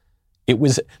 It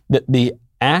was the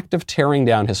act of tearing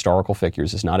down historical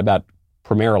figures is not about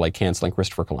primarily canceling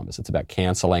Christopher Columbus. It's about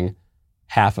canceling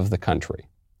half of the country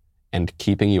and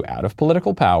keeping you out of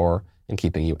political power and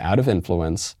keeping you out of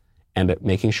influence and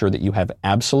making sure that you have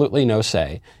absolutely no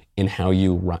say in how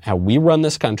we run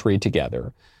this country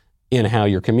together, in how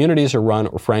your communities are run,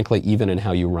 or frankly, even in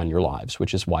how you run your lives,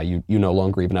 which is why you no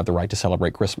longer even have the right to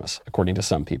celebrate Christmas, according to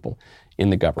some people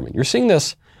in the government. You're seeing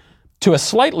this to a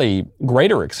slightly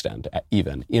greater extent,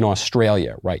 even in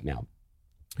Australia right now.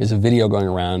 There's a video going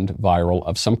around viral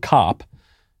of some cop.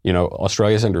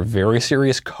 Australia's under very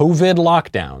serious COVID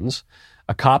lockdowns.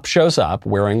 A cop shows up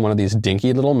wearing one of these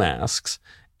dinky little masks,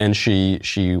 and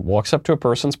she walks up to a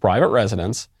person's private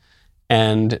residence,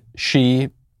 and she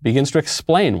begins to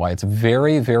explain why it's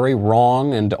very, very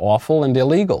wrong and awful and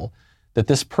illegal that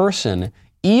this person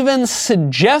even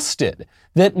suggested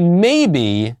that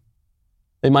maybe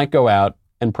they might go out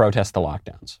and protest the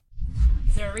lockdowns.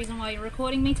 Is there a reason why you're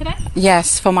recording me today?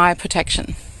 Yes, for my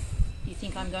protection. You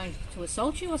think I'm going to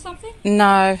assault you or something?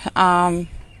 No.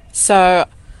 So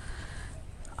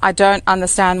I don't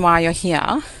understand why you're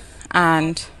here,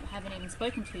 and I haven't even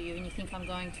spoken to you, and you think I'm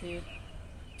going to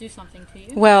do something to you?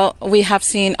 Well, we have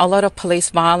seen a lot of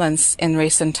police violence in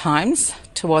recent times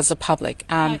towards the public.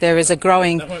 Okay. There is a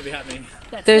growing That won't be happening.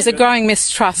 there's a growing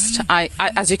mistrust,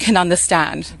 as you can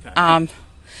understand. Okay.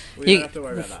 We don't have to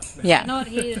worry about that. Yeah. I'm not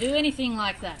here to do anything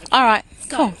like that. Okay? All right.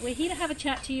 So, Cool. we're here to have a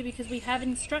chat to you because we have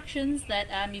instructions that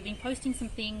you've been posting some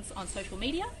things on social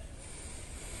media.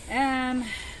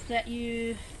 That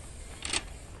you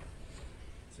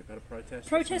Is it about a protest?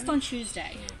 protest on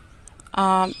Tuesday.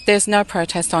 There's no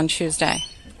protest on Tuesday.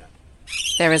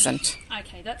 There isn't.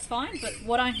 Okay, that's fine. But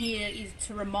what I'm here is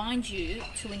to remind you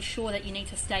to ensure that you need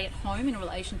to stay at home in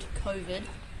relation to COVID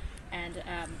and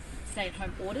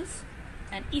stay-at-home orders.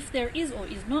 And if there is or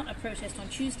is not a protest on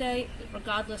Tuesday,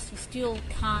 regardless, you still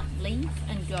can't leave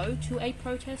and go to a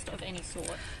protest of any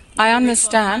sort. I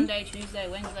understand. Monday, Tuesday,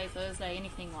 Wednesday, Thursday,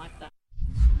 anything like that.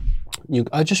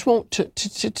 I just want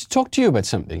to talk to you about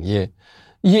something.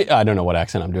 Yeah, I don't know what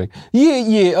accent I'm doing.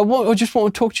 Yeah, I just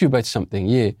want to talk to you about something,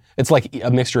 yeah. It's like a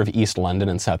mixture of East London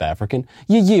and South African.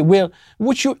 Yeah, well,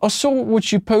 I saw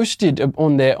what you posted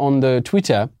on the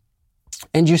Twitter,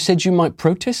 and you said you might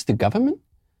protest the government?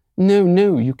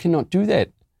 No, you cannot do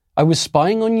that. I was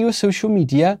spying on your social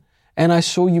media, and I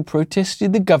saw you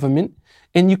protested the government,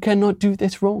 and you cannot do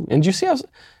that's wrong. And you see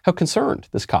how concerned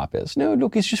this cop is? No,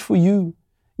 look, it's just for you.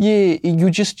 Yeah,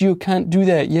 you can't do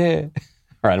that, yeah.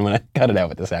 All right, I'm going to cut it out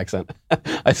with this accent.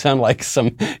 I sound like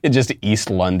some just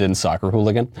East London soccer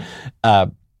hooligan.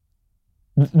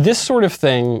 This sort of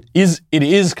thing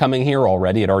is coming here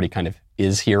already. It already kind of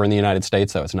is here in the United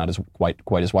States, though it's not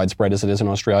quite as widespread as it is in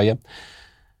Australia.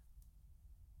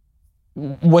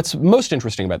 What's most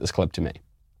interesting about this clip to me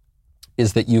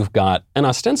is that you've got an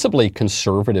ostensibly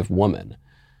conservative woman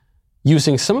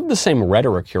using some of the same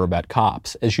rhetoric here about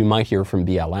cops as you might hear from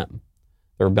BLM.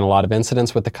 There have been a lot of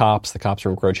incidents with the cops. The cops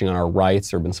are encroaching on our rights.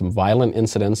 There have been some violent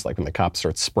incidents, like when the cops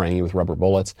start spraying you with rubber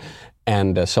bullets.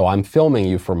 And so I'm filming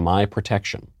you for my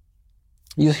protection.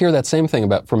 You hear that same thing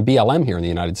from BLM here in the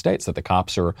United States, that the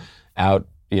cops are out,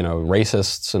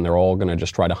 racists, and they're all going to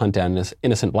just try to hunt down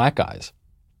innocent black guys.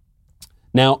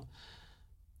 Now,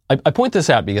 I point this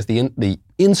out because the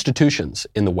institutions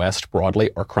in the West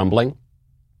broadly are crumbling.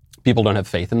 People don't have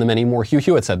faith in them anymore. Hugh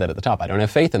Hewitt said that at the top. I don't have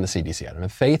faith in the CDC. I don't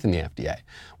have faith in the FDA.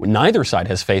 Neither side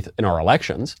has faith in our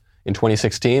elections. In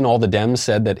 2016, all the Dems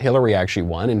said that Hillary actually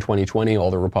won. In 2020, all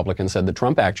the Republicans said that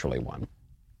Trump actually won.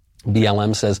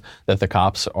 BLM says that the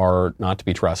cops are not to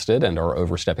be trusted and are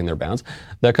overstepping their bounds.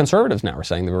 The conservatives now are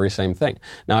saying the very same thing.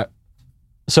 Now,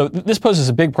 so this poses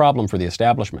a big problem for the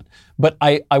establishment. But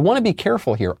I want to be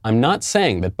careful here. I'm not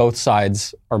saying that both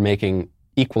sides are making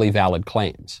equally valid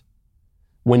claims.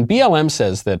 When BLM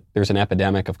says that there's an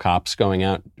epidemic of cops going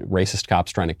out, racist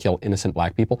cops trying to kill innocent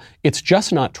black people, it's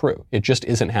just not true. It just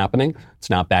isn't happening.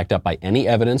 It's not backed up by any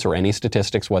evidence or any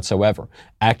statistics whatsoever.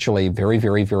 Actually, very,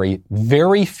 very, very,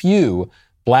 very few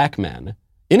black men,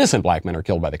 innocent black men, are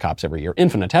killed by the cops every year,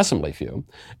 infinitesimally few.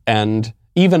 And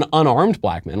even unarmed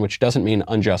black men, which doesn't mean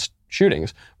unjust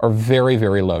shootings, are very,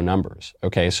 very low numbers.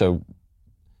 Okay, so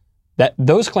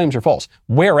those claims are false.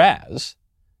 Whereas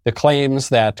the claims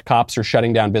that cops are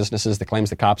shutting down businesses, the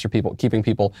claims that cops are keeping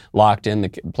people locked in,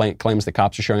 the claims that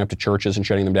cops are showing up to churches and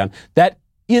shutting them down, that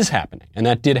is happening. And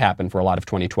that did happen for a lot of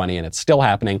 2020, and it's still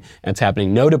happening, and it's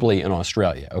happening notably in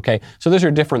Australia, okay? So those are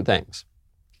different things.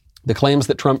 The claims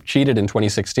that Trump cheated in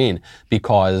 2016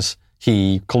 because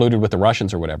he colluded with the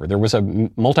Russians or whatever, there was a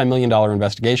multi-million-dollar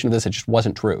investigation of this. It just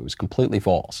wasn't true. It was completely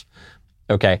false.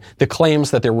 Okay, the claims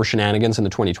that there were shenanigans in the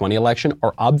 2020 election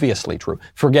are obviously true.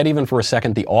 Forget even for a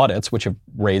second the audits, which have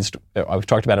raised, I've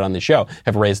talked about it on the show,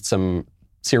 have raised some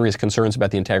serious concerns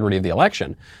about the integrity of the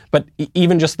election. But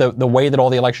even just the way that all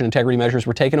the election integrity measures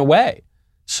were taken away,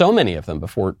 so many of them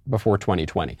before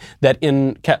 2020, that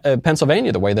in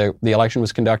Pennsylvania, the way the election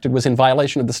was conducted was in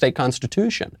violation of the state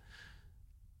constitution.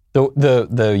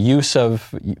 The use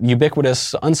of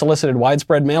ubiquitous, unsolicited,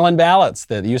 widespread mail-in ballots,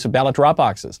 the use of ballot drop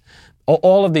boxes,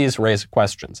 all of these raise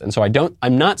questions. And so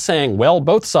I'm not saying, well,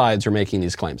 both sides are making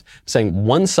these claims. I'm saying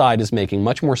one side is making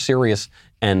much more serious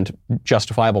and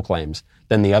justifiable claims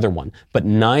than the other one. But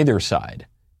neither side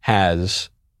has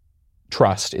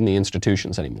trust in the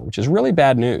institutions anymore, which is really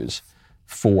bad news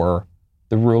for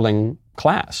the ruling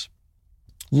class.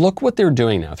 Look what they're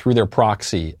doing now through their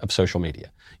proxy of social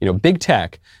media. Big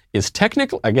tech is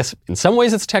technically, I guess in some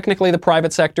ways it's technically the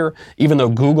private sector, even though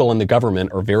Google and the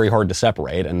government are very hard to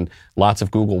separate, and lots of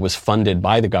Google was funded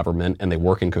by the government and they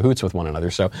work in cahoots with one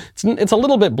another. So it's a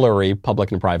little bit blurry,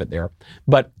 public and private there.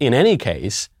 But in any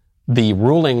case, the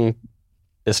ruling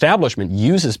establishment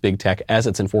uses big tech as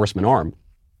its enforcement arm.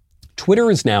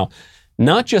 Twitter is now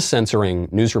not just censoring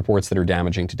news reports that are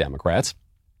damaging to Democrats.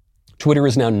 Twitter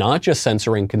is now not just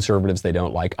censoring conservatives they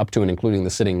don't like, up to and including the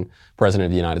sitting president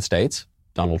of the United States,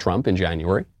 Donald Trump, in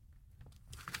January.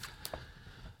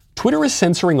 Twitter is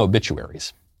censoring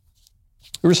obituaries.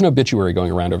 There was an obituary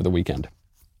going around over the weekend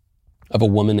of a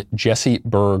woman, Jessie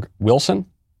Berg Wilson.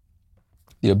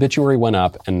 The obituary went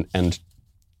up and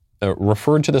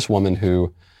referred to this woman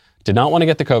who did not want to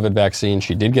get the COVID vaccine.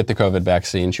 She did get the COVID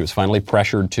vaccine. She was finally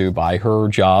pressured to by her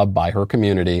job, by her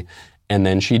community, and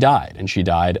then she died. And she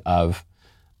died of,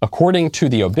 according to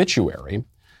the obituary,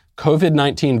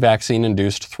 COVID-19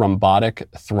 vaccine-induced thrombotic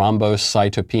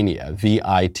thrombocytopenia,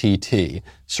 VITT,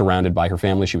 surrounded by her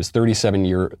family. She was 37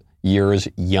 years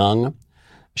young.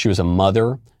 She was a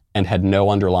mother and had no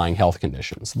underlying health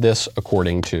conditions. This,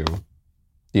 according to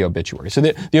the obituary. So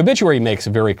the obituary makes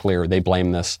it very clear they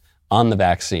blame this on the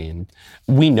vaccine.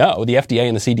 We know the FDA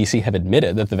and the CDC have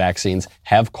admitted that the vaccines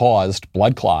have caused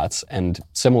blood clots and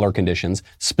similar conditions,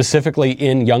 specifically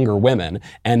in younger women,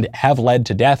 and have led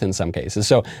to death in some cases.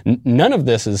 So none of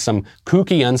this is some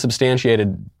kooky,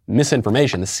 unsubstantiated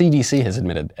misinformation. The CDC has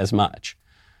admitted as much.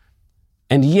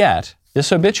 And yet,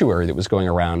 this obituary that was going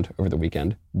around over the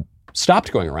weekend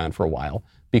stopped going around for a while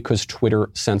because Twitter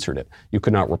censored it. You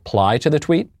could not reply to the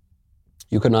tweet.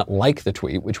 You could not like the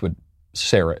tweet, which would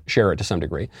share it to some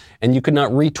degree. And you could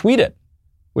not retweet it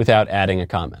without adding a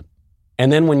comment.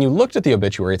 And then when you looked at the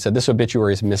obituary, it said this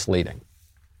obituary is misleading.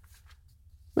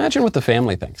 Imagine what the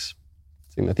family thinks,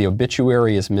 saying that the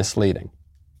obituary is misleading.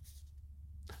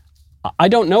 I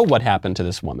don't know what happened to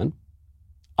this woman.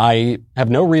 I have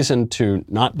no reason to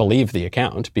not believe the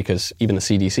account because even the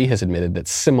CDC has admitted that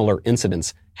similar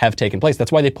incidents have taken place.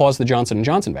 That's why they paused the Johnson &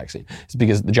 Johnson vaccine. It's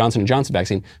because the Johnson & Johnson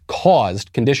vaccine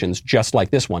caused conditions just like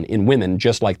this one in women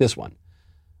just like this one.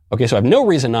 Okay, so I have no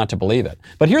reason not to believe it.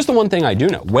 But here's the one thing I do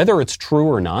know, whether it's true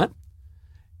or not,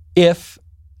 if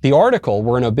the article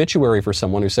were an obituary for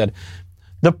someone who said,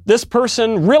 this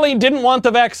person really didn't want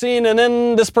the vaccine, and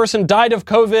then this person died of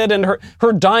COVID, and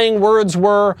her dying words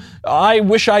were, I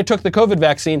wish I took the COVID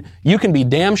vaccine, you can be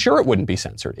damn sure it wouldn't be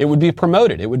censored. It would be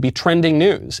promoted. It would be trending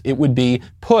news. It would be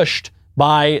pushed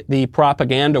by the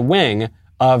propaganda wing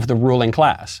of the ruling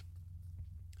class.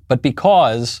 But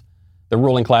because the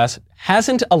ruling class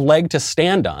hasn't a leg to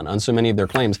stand on so many of their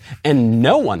claims, and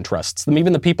no one trusts them,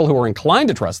 even the people who are inclined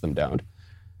to trust them don't,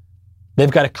 they've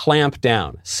got to clamp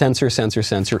down, censor,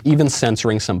 even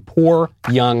censoring some poor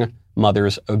young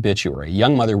mother's obituary. A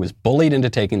young mother was bullied into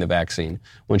taking the vaccine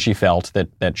when she felt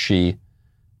that she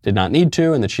did not need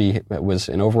to and that she was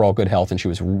in overall good health and she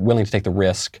was willing to take the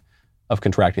risk of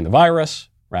contracting the virus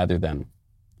rather than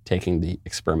taking the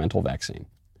experimental vaccine.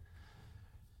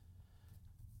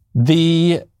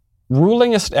 The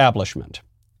ruling establishment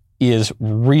is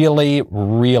really,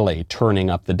 really turning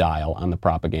up the dial on the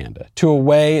propaganda to a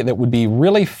way that would be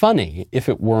really funny if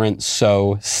it weren't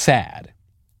so sad.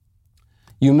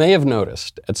 You may have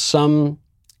noticed at some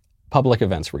public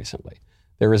events recently,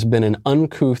 there has been an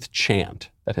uncouth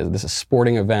chant this is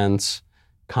sporting events,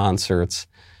 concerts,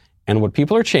 and what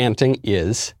people are chanting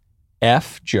is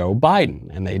F Joe Biden.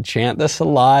 And they chant this a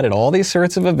lot at all these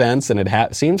sorts of events, and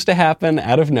it seems to happen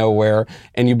out of nowhere,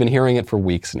 and you've been hearing it for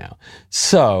weeks now.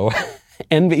 So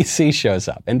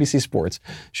NBC Sports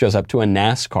shows up to a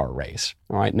NASCAR race.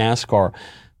 All right, NASCAR,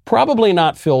 probably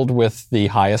not filled with the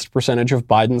highest percentage of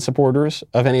Biden supporters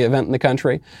of any event in the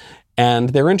country. And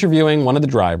they're interviewing one of the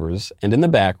drivers, and in the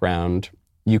background,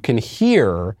 you can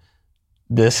hear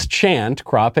this chant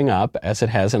cropping up, as it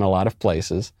has in a lot of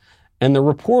places. And the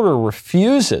reporter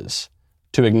refuses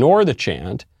to ignore the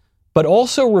chant, but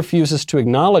also refuses to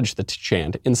acknowledge the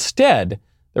chant. Instead,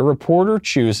 the reporter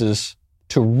chooses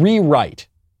to rewrite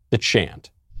the chant.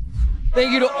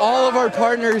 Thank you to all of our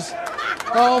partners.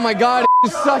 Oh my God, it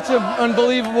was such an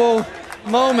unbelievable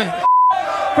moment.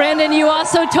 Brandon, you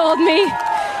also told me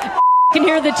I can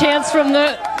hear the chants from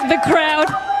the crowd.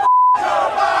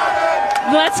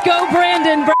 Let's go,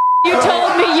 Brandon. You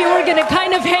told me you were going to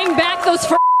kind of hang back those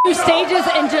first few stages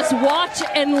and just watch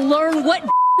and learn what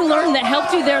you learned that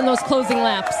helped you there in those closing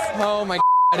laps. Oh my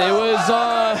God, it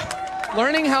was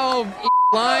learning how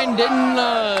line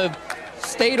didn't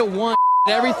stay to one.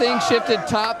 Everything shifted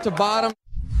top to bottom.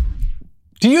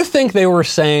 Do you think they were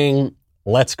saying,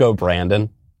 let's go, Brandon?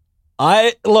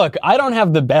 I don't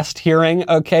have the best hearing,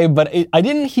 okay, but I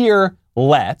didn't hear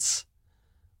let's.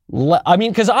 I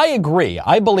mean, because I agree.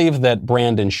 I believe that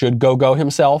Brandon should go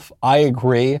himself. I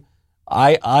agree.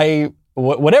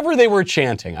 Whatever they were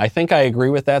chanting, I think I agree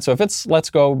with that. So if it's let's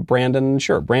go, Brandon,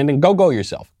 sure. Brandon, go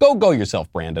yourself. Go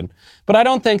yourself, Brandon. But I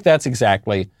don't think that's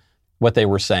exactly what they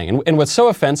were saying. And what's so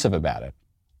offensive about it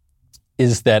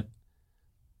is that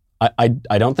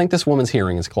I don't think this woman's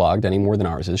hearing is clogged any more than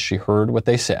ours is. She heard what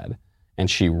they said, and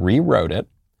she rewrote it,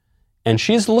 and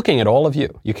she's looking at all of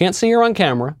you. You can't see her on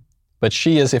camera, but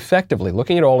she is effectively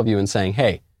looking at all of you and saying,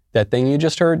 hey, that thing you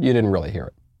just heard, you didn't really hear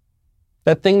it.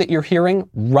 That thing that you're hearing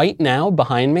right now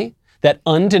behind me, that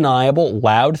undeniable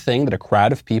loud thing that a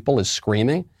crowd of people is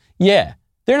screaming, yeah,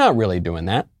 they're not really doing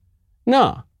that.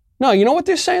 No, you know what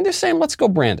they're saying? They're saying, let's go,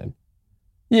 Brandon.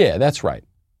 Yeah, that's right.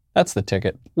 That's the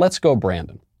ticket. Let's go,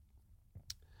 Brandon.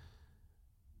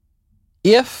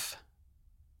 If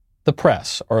the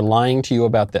press are lying to you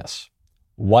about this,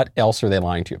 what else are they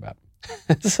lying to you about?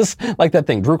 This is like that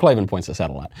thing. Drew Clavin points this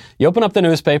out a lot. You open up the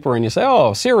newspaper and you say,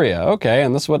 oh, Syria, okay,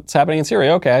 and this is what's happening in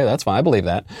Syria. Okay, that's fine. I believe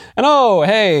that. And oh,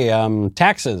 hey,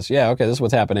 taxes. Yeah, okay, this is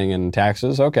what's happening in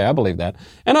taxes. Okay, I believe that.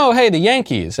 And oh, hey, the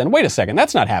Yankees. And wait a second,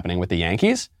 that's not happening with the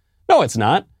Yankees. No, it's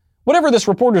not. Whatever this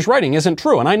reporter's writing isn't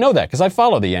true, and I know that because I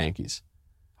follow the Yankees.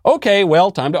 Okay,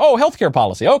 well, time to, healthcare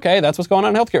policy. Okay, that's what's going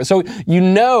on in healthcare. So you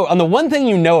know, on the one thing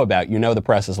you know about, you know the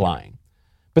press is lying.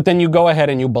 But then you go ahead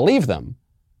and you believe them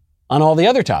on all the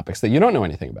other topics that you don't know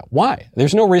anything about. Why?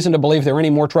 There's no reason to believe they're any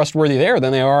more trustworthy there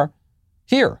than they are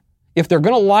here. If they're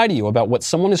going to lie to you about what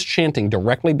someone is chanting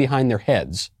directly behind their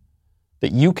heads,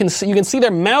 that you can see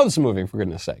their mouths moving, for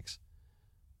goodness sakes,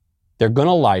 they're going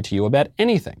to lie to you about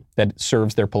anything that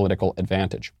serves their political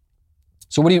advantage.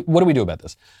 So what do we do about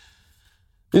this?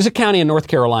 There's a county in North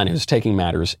Carolina who's taking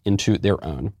matters into their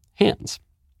own hands.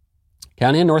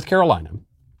 County in North Carolina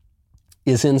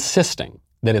is insisting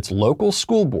that its local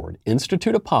school board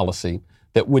institute a policy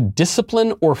that would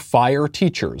discipline or fire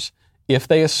teachers if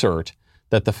they assert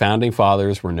that the founding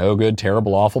fathers were no good,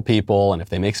 terrible, awful people, and if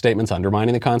they make statements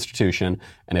undermining the Constitution,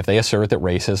 and if they assert that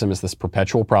racism is this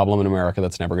perpetual problem in America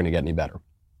that's never going to get any better.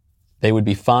 They would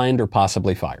be fined or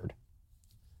possibly fired.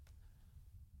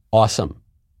 Awesome.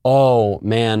 Oh,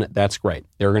 man, that's great.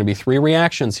 There are going to be 3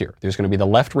 reactions here. There's going to be the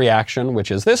left reaction,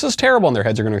 which is, this is terrible, and their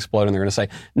heads are going to explode, and they're going to say,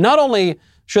 not only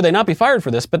should they not be fired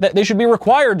for this, but they should be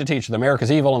required to teach that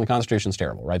America's evil and the Constitution's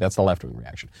terrible, right? That's the left-wing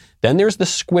reaction. Then there's the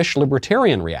squish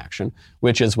libertarian reaction,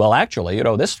 which is, well, actually,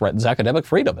 this threatens academic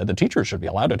freedom, and the teachers should be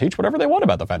allowed to teach whatever they want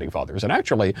about the founding fathers. And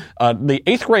actually, the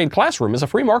 8th grade classroom is a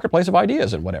free marketplace of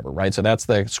ideas and whatever, right? So that's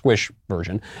the squish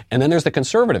version. And then there's the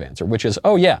conservative answer, which is,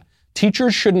 oh yeah,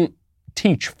 teachers shouldn't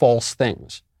teach false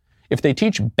things. If they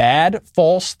teach bad,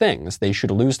 false things, they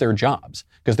should lose their jobs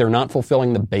because they're not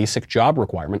fulfilling the basic job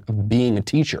requirement of being a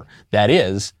teacher. That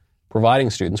is, providing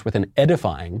students with an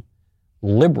edifying,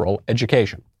 liberal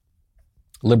education.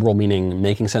 Liberal meaning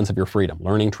making sense of your freedom,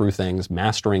 learning true things,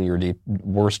 mastering your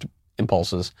worst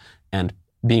impulses, and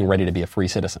being ready to be a free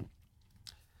citizen.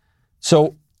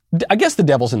 So I guess the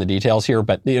devil's in the details here,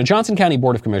 but the Johnson County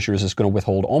Board of Commissioners is going to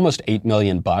withhold almost $8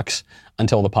 million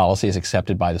until the policy is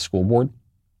accepted by the school board.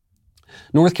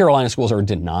 North Carolina schools are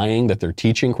denying that they're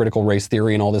teaching critical race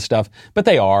theory and all this stuff, but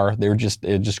they are. They're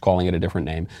just calling it a different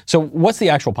name. So what's the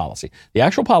actual policy? The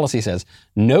actual policy says,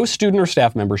 no student or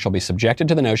staff member shall be subjected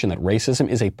to the notion that racism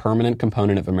is a permanent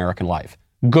component of American life.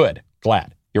 Good.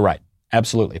 Glad. You're right.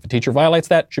 Absolutely. If a teacher violates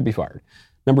that, should be fired.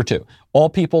 Number 2, all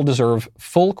people deserve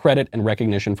full credit and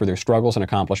recognition for their struggles and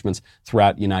accomplishments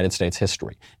throughout United States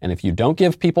history. And if you don't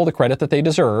give people the credit that they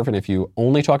deserve, and if you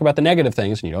only talk about the negative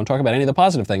things and you don't talk about any of the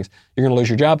positive things, you're going to lose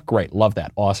your job. Great. Love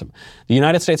that. Awesome. The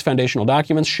United States foundational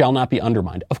documents shall not be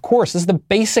undermined. Of course, this is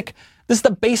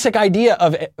the basic idea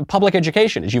of public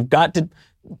education, is you've got to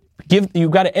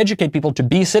educate people to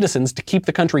be citizens to keep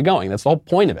the country going. That's the whole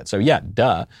point of it. So yeah,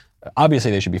 duh. Obviously,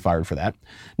 they should be fired for that.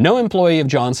 No employee of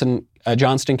Johnston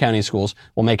County Schools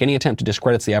will make any attempt to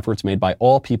discredit the efforts made by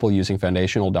all people using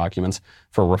foundational documents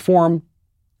for reform.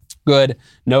 Good.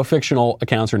 No fictional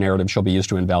accounts or narratives shall be used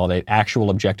to invalidate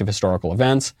actual objective historical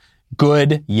events.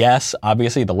 Good. Yes.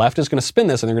 Obviously, the left is going to spin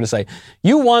this and they're going to say,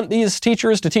 you want these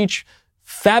teachers to teach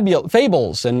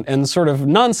fables and sort of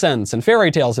nonsense and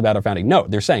fairy tales about our founding. No,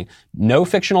 they're saying no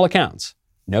fictional accounts.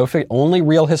 Only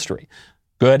real history.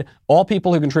 Good. All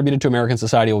people who contributed to American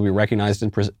society will be recognized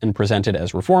and presented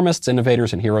as reformists,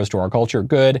 innovators, and heroes to our culture.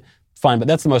 Good. Fine, but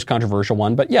that's the most controversial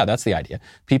one. But yeah, that's the idea.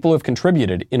 People who have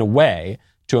contributed in a way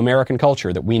to American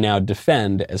culture that we now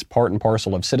defend as part and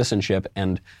parcel of citizenship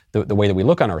and the way that we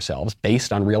look on ourselves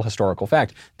based on real historical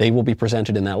fact, they will be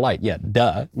presented in that light. Yeah,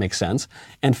 duh, makes sense.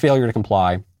 And failure to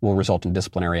comply will result in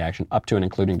disciplinary action up to and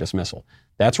including dismissal.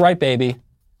 That's right, baby.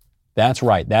 That's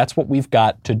right. That's what we've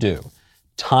got to do.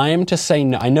 Time to say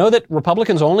no. I know that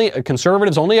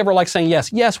conservatives only ever like saying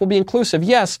yes. Yes, we'll be inclusive.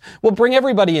 Yes, we'll bring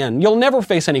everybody in. You'll never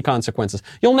face any consequences.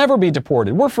 You'll never be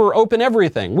deported. We're for open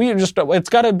everything. It's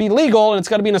got to be legal and it's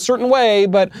got to be in a certain way,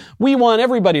 but we want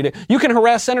everybody to. You can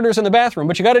harass senators in the bathroom,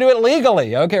 but you got to do it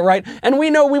legally. Okay, right? And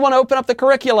we know we want to open up the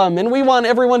curriculum and we want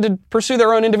everyone to pursue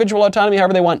their own individual autonomy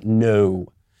however they want. No.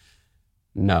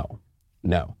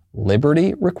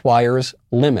 Liberty requires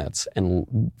limits,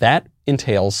 and that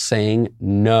entails saying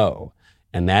no.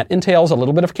 And that entails a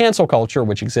little bit of cancel culture,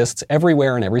 which exists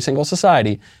everywhere in every single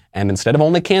society. And instead of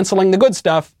only canceling the good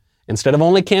stuff, instead of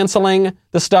only canceling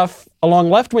the stuff along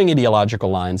left-wing ideological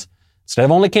lines, instead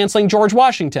of only canceling George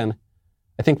Washington,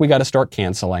 I think we got to start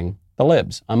canceling the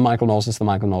libs. I'm Michael Knowles. This is The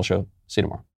Michael Knowles Show. See you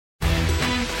tomorrow.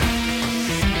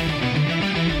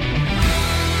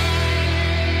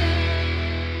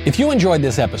 If you enjoyed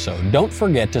this episode, don't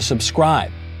forget to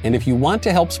subscribe. And if you want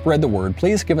to help spread the word,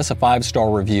 please give us a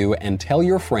 5-star review and tell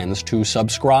your friends to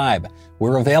subscribe.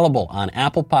 We're available on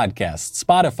Apple Podcasts,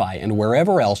 Spotify, and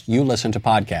wherever else you listen to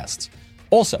podcasts.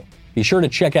 Also, be sure to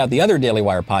check out the other Daily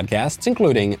Wire podcasts,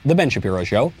 including The Ben Shapiro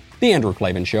Show, The Andrew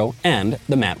Klavan Show, and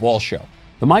The Matt Walsh Show.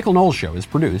 The Michael Knowles Show is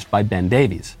produced by Ben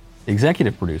Davies.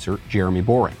 Executive producer, Jeremy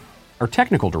Boring. Our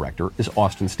technical director is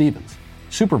Austin Stevens.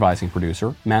 Supervising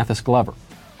producer, Mathis Glover.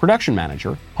 Production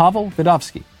manager, Pavel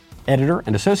Vidovsky. Editor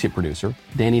and associate producer,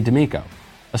 Danny D'Amico.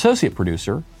 Associate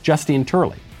producer, Justine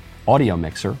Turley. Audio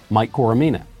mixer, Mike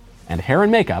Coromina. And hair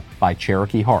and makeup by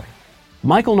Cherokee Hart. The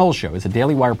Michael Knowles Show is a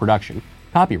Daily Wire production.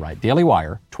 Copyright Daily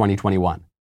Wire 2021.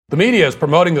 The media is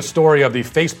promoting the story of the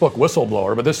Facebook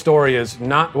whistleblower, but this story is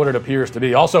not what it appears to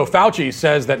be. Also, Fauci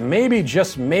says that maybe,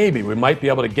 just maybe, we might be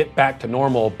able to get back to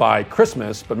normal by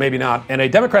Christmas, but maybe not. And a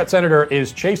Democrat senator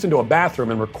is chased into a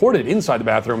bathroom and recorded inside the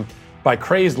bathroom by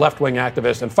crazed left-wing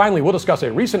activists. And finally, we'll discuss a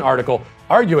recent article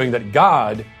arguing that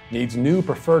God needs new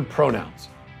preferred pronouns.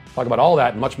 Talk about all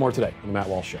that and much more today on The Matt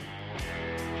Walsh Show.